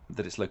see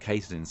that it's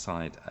located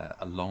inside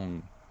a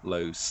long,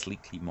 low,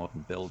 sleekly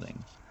modern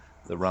building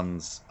that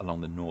runs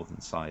along the northern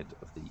side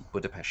of the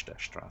Budapester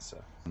Strasse.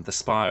 And the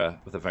spire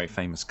of the very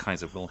famous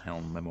Kaiser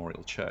Wilhelm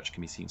Memorial Church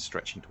can be seen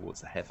stretching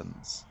towards the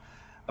heavens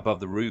above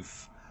the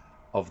roof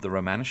of the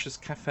Romanisches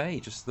Cafe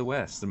just to the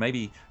west. And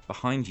maybe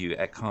behind you,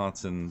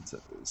 Eckhart and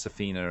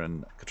Safina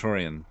and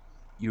Katorian.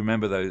 You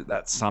remember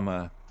that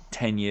summer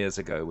 10 years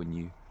ago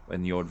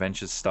when your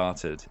adventures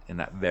started in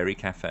that very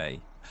cafe.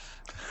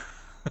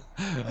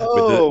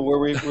 Where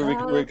we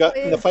got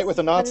in the fight with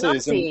the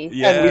Nazis,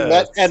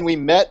 Yes. and we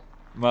met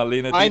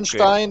Marlene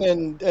Einstein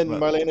and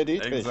Marlene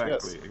Dietrich.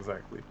 Exactly, yes.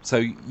 exactly. So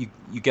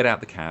you get out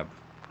the cab,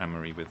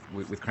 Anne-Marie,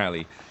 with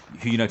Crowley,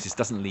 who you notice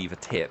doesn't leave a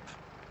tip.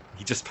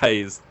 He just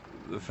pays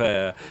the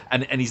fare,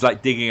 and he's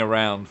like digging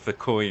around for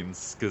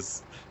coins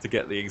to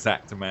get the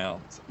exact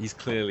amount. He's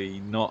clearly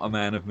not a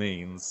man of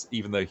means,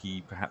 even though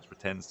he perhaps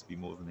pretends to be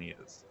more than he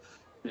is.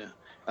 Yeah,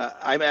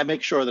 I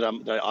make sure that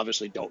I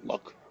obviously don't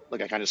look.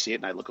 Like I kind of see it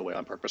and I look away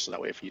on purpose, so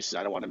that way if he sees,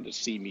 I don't want him to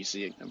see me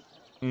seeing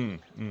him.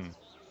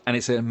 And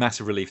it's a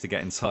massive relief to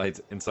get inside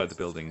the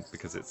building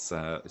because it's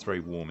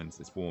very warm.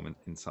 It's warm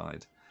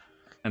inside.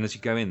 And as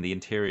you go in, the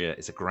interior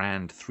is a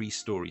grand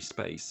 3-story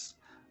space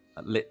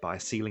lit by a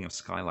ceiling of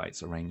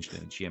skylights arranged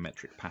in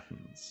geometric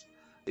patterns.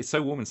 It's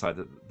so warm inside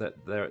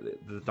that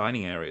the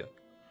dining area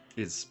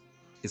is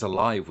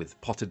alive with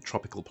potted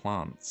tropical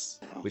plants,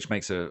 which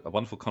makes a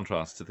wonderful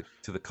contrast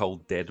to the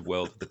cold, dead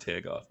world of the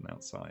Tiergarten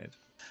outside.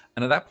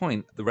 And at that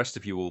point, the rest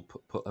of you all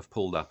have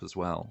pulled up as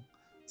well.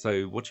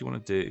 So what do you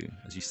want to do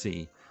as you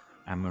see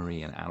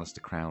Anne-Marie and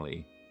Alistair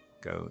Crowley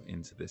go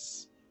into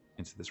this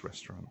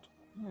restaurant?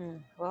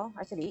 Well,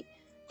 I could eat.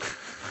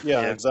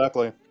 Yeah,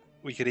 exactly.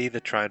 We could either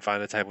try and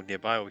find a table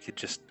nearby, or we could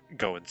just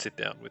go and sit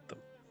down with them.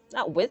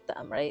 Not with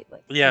them, right?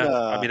 Like, Yeah,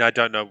 Nah. I mean, I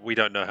don't know. We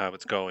don't know how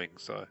it's going,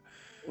 so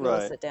we'll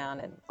Right. sit down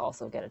and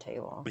also get a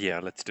table. yeah,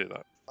 let's do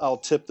that. I'll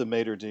tip the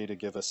maitre d' to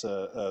give us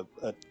a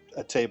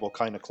table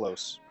kind of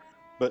close,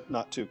 but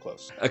not too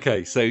close.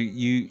 Okay, so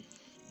you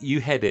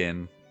head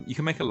in. You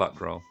can make a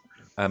luck roll,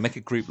 make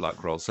a group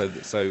luck roll. So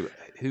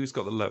who's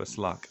got the lowest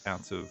luck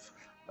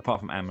apart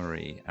from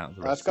Anne-Marie, out of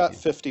the rest I've got of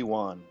you?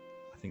 51.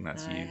 I think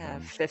that's I you. have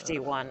then.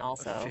 51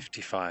 also.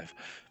 55.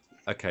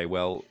 Okay,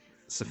 well,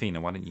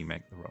 Safina, why don't you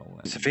make the roll?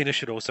 Then? Safina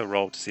should also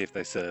roll to see if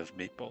they serve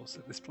meatballs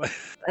at this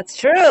place. That's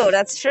true.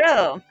 That's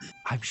true.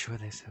 I'm sure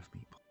they serve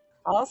meatballs.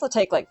 I'll also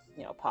take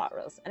pot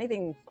roast,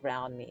 anything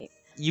ground meat.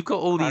 You've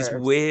got all these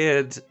Carbs.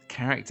 weird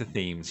character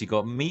themes. You've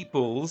got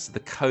meatballs,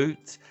 the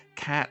coat,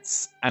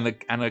 cats, and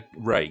a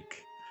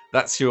rake.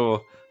 That's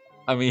your.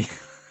 I mean,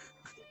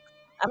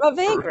 I'm a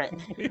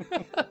vagrant.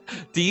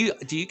 do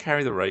you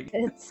carry the rake?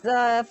 It's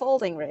a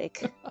folding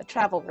rake, a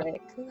travel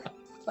rake.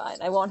 Fine,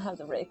 I won't have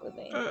the rake with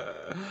me.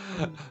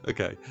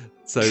 Okay,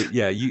 so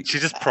yeah, you. She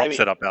just props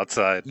it up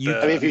outside. You-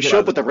 I mean, if you show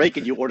up with the rake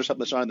and you order something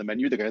that's not on the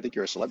menu, they're gonna think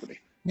you're a celebrity.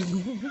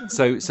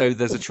 So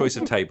there's a choice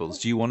of tables.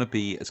 Do you want to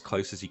be as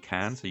close as you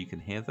can so you can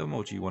hear them,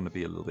 or do you want to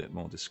be a little bit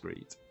more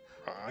discreet?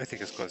 I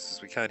think as close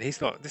as we can. He's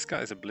not. This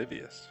guy's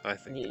oblivious. I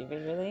think. You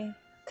really?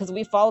 Because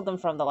we followed them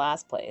from the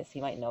last place. He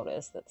might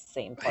notice that the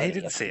same party. He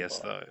didn't of see us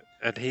people. though,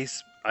 and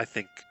he's, I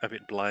think, a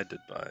bit blinded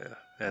by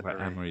About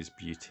Anne-Marie. Anne-Marie's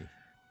beauty.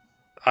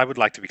 I would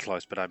like to be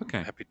close, but I'm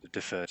Okay. happy to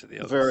defer to the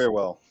others. Very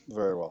well.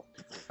 Very well.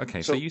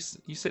 Okay, so So-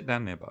 you sit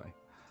down nearby.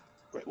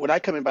 Right. When I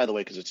come in, by the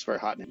way, because it's very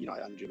hot, and I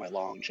undo my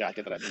long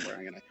jacket that I've been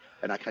wearing,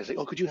 and I kind of say,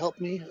 "Oh, could you help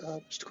me,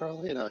 Mr.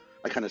 Crowley?" And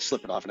I kind of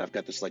slip it off, and I've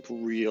got this like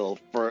real,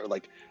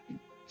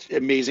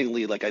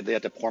 amazingly they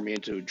had to pour me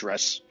into a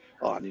dress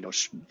on,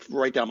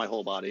 right down my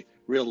whole body,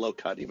 real low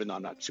cut, even though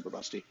I'm not super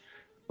busty,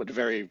 but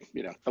very,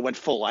 I went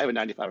full. I have a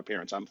 95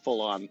 appearance. I'm full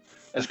on,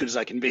 as good as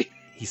I can be.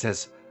 He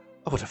says,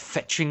 "Oh, what a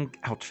fetching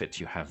outfit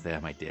you have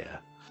there, my dear."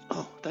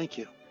 Oh, thank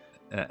you.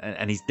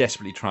 And he's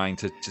desperately trying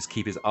to just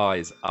keep his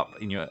eyes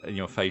up in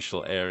your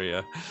facial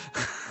area.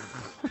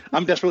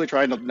 I'm desperately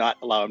trying to not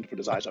allow him to put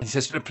his eyes up. He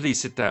says,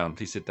 please sit down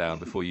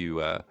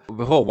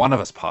before one of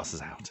us passes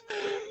out."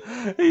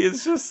 He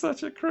is just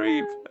such a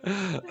creep,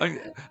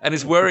 and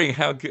it's worrying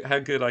how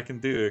good I can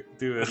do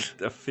a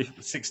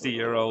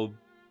 60-year-old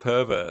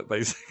pervert,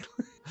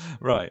 basically.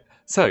 Right.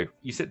 So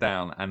you sit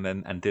down,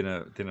 and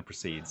dinner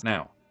proceeds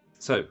now.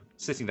 So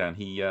sitting down,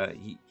 he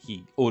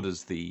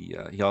orders he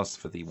asks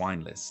for the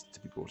wine list to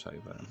be brought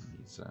over.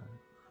 He's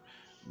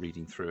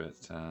reading through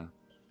it,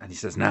 and he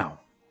says, "Now,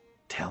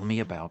 tell me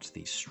about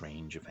these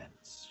strange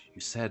events.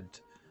 You said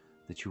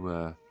that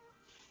you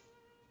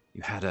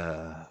had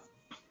a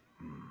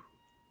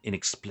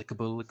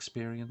inexplicable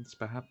experience,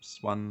 perhaps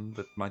one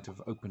that might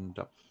have opened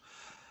up,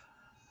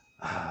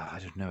 I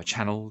don't know, a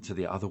channel to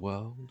the other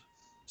world.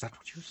 Is that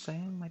what you're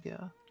saying, my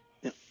dear?"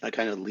 Yeah, I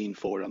kind of lean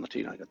forward on the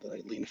tee. I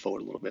lean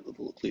forward a little bit with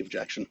a little cleavage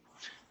action,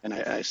 and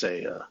I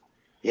say,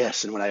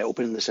 Yes, and when I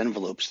open this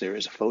envelopes, there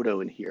is a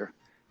photo in here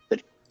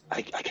that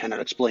I cannot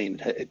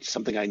explain. It's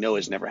something I know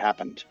has never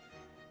happened.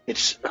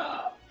 It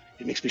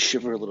makes me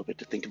shiver a little bit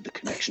to think of the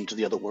connection to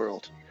the other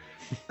world.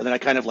 And then I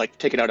kind of like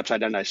take it out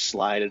upside down and I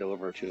slide it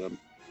over to him.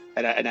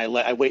 And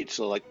I wait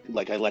till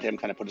like I let him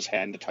kind of put his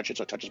hand to touch it,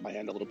 so it touches my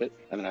hand a little bit,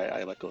 and then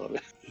I let go of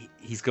it.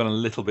 He's gone a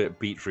little bit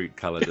beetroot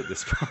coloured at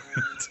this point.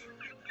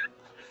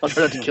 I'll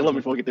try not to kill him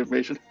before we get the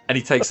information. And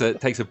he takes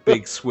a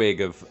big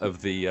swig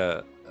of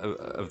the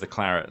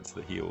claret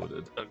that he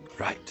ordered.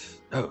 Right.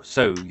 Oh,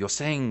 so you're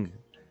saying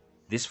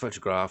this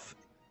photograph,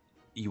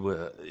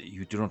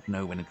 you do not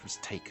know when it was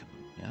taken,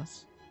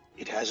 yes?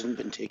 It hasn't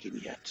been taken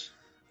yet.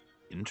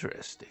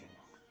 Interesting.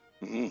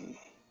 Mm. And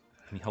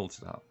he holds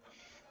it up,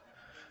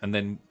 and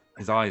then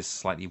his eyes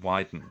slightly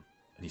widen,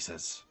 and he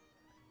says,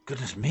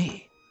 "Goodness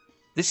me,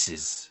 this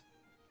is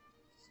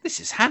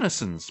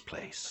Hannison's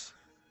place.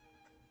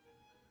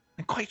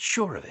 I'm quite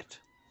sure of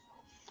it.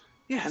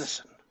 Yes.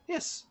 Hannison.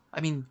 Yes.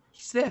 I mean,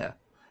 he's there."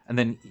 And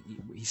then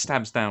he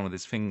stabs down with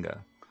his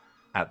finger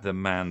at the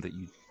man that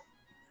you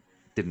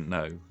didn't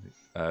know,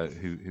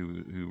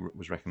 who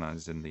was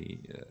recognised in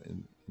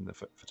the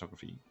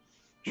photography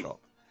shop.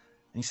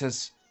 And he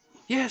says,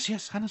 "Yes,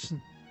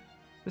 Hannison.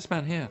 This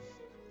man here."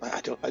 I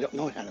don't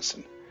know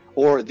Hannison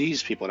or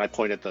these people, and I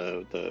point at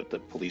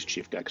the police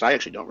chief guy because I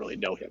actually don't really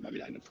know him. I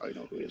mean, I probably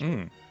know who he is,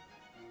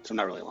 so I'm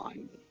not really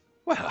lying.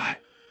 Well,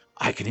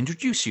 I can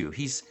introduce you.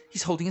 He's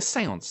holding a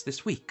séance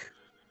this week.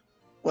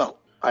 Well,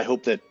 I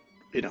hope that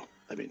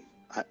I mean,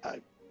 I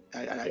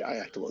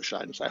act a little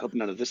shy, so I hope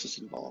none of this is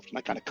involved. And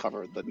I kind of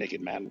cover the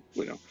naked man,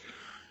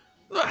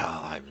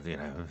 Well,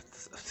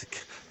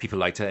 people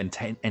like to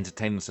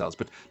entertain themselves,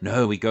 but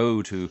no, we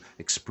go to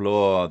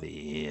explore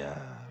the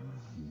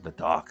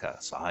darker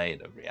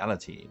side of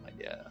reality, my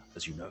dear,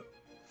 as you know.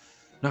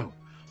 No,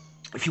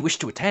 if you wish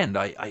to attend,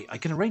 I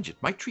can arrange it.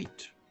 My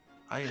treat.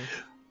 I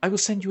will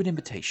send you an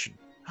invitation.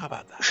 How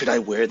about that? Should I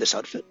wear this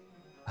outfit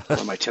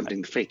for my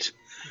tempting fate?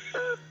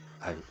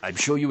 I'm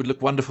sure you would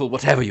look wonderful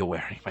whatever you're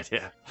wearing, my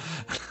dear.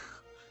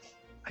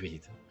 I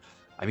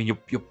mean,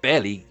 you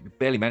barely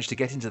managed to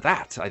get into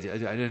that. I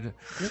don't.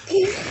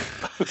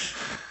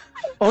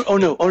 Oh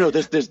no!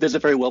 There's a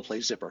very well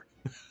placed zipper.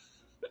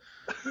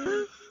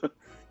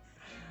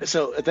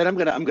 So then I'm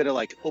gonna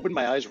like open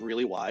my eyes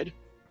really wide,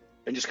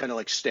 and just kind of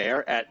like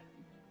stare at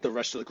the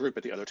rest of the group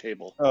at the other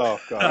table. Oh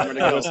god! I'm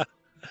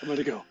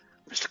gonna go,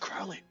 Mr.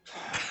 Crowley.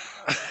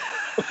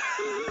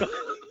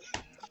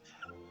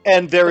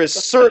 And there is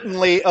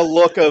certainly a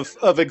look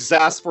of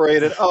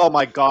exasperated. Oh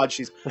my god!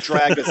 She's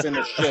dragged us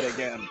into shit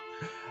again.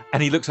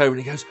 And he looks over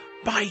and he goes,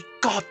 "My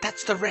God,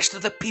 that's the rest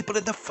of the people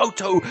in the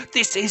photo.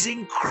 This is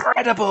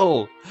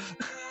incredible."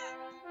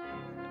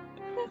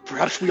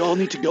 Perhaps we all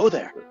need to go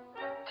there.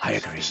 I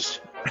agree.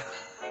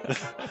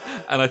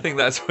 And I think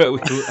that's where we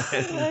will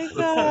end.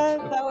 Oh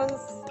my god, that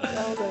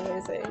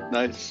was amazing.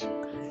 Nice.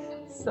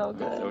 So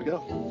good. There we go.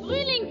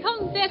 Frühling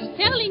kommt, der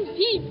Sperling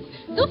piept,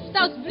 Duft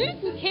aus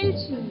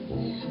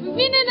Blütenkelchen,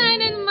 bin in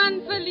einen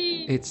Mann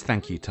verliebt. It's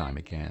thank you time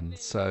again.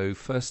 So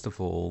first of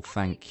all,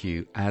 thank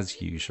you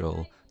as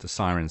usual to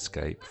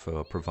Sirenscape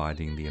for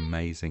providing the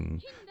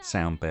amazing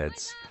sound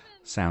beds,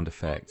 sound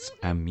effects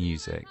and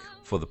music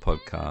for the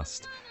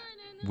podcast.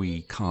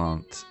 We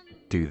can't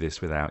do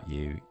this without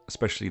you,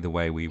 especially the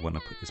way we want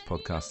to put this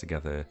podcast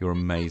together. Your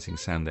amazing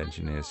sound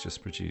engineers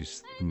just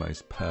produce the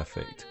most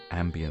perfect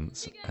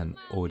ambience and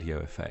audio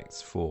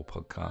effects for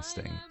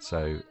podcasting.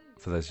 So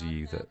for those of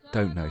you that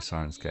don't know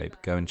Sirenscape,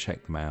 go and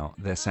check them out.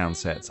 Their sound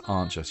sets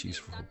aren't just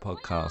useful for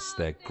podcasts,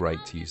 they're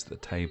great to use at the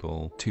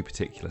table. Two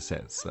particular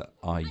sets that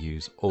I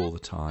use all the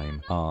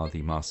time are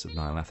the Master of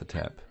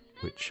Nyarlathotep,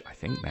 which I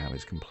think now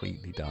is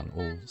completely done,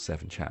 all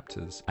 7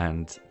 chapters,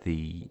 and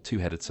the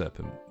Two-Headed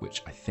Serpent,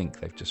 which I think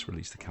they've just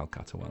released the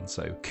Calcutta one,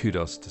 so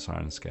kudos to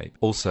Sirenscape.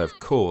 Also, of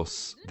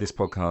course, this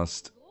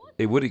podcast,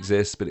 it would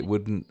exist, but it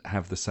wouldn't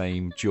have the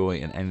same joy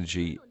and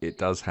energy it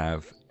does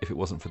have if it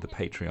wasn't for the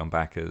Patreon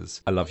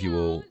backers. I love you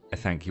all, I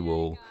thank you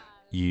all.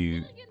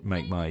 You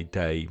make my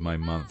day, my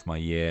month, my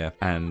year,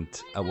 and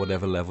at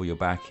whatever level you're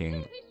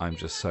backing, I'm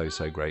just so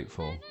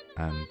grateful,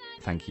 and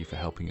thank you for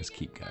helping us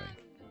keep going.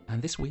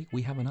 And this week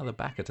we have another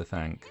backer to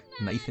thank,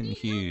 Nathan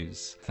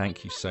Hughes.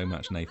 Thank you so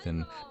much,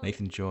 Nathan.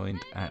 Nathan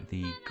joined at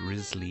the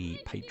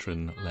Grizzly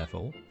patron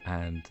level,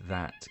 and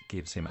that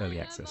gives him early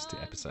access to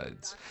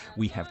episodes.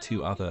 We have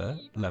 2 other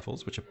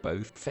levels, which are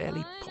both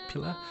fairly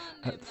popular.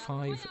 At the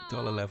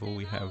 $5 level,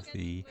 we have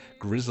the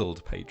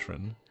Grizzled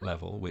patron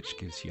level, which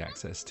gives you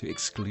access to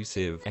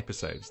exclusive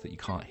episodes that you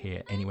can't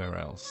hear anywhere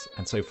else.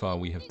 And so far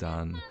we have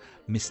done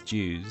Miss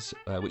Jews,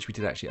 which we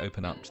did actually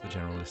open up to the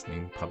general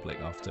listening public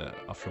after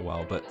a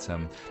while, but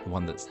the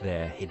one that's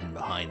there hidden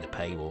behind the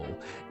paywall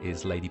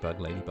is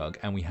Ladybug,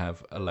 and we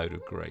have a load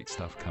of great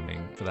stuff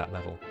coming for that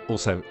level.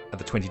 Also, at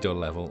the $20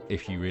 level,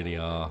 if you really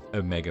are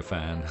a mega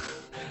fan,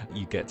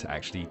 you get to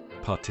actually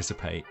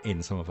participate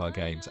in some of our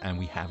games, and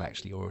we have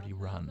actually already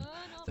run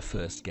the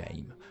first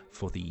game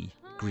for the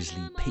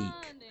Grizzly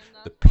Peak,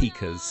 the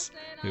peakers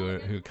who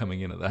are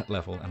coming in at that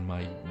level, and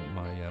my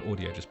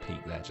audio just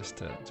peaked there just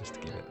to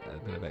give it a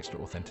bit of extra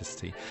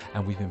authenticity.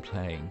 And we've been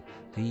playing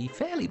the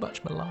fairly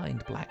much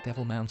maligned Black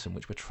Devil Mountain,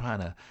 which we're trying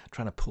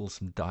to pull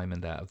some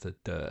diamond out of the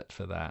dirt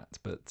for that.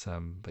 But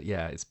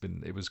yeah,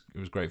 it was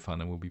great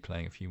fun, and we'll be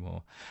playing a few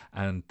more,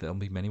 and there'll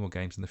be many more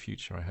games in the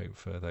future, I hope,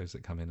 for those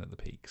that come in at the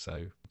peak.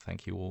 So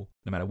thank you all.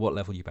 No matter what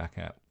level you back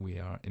at, we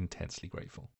are intensely grateful.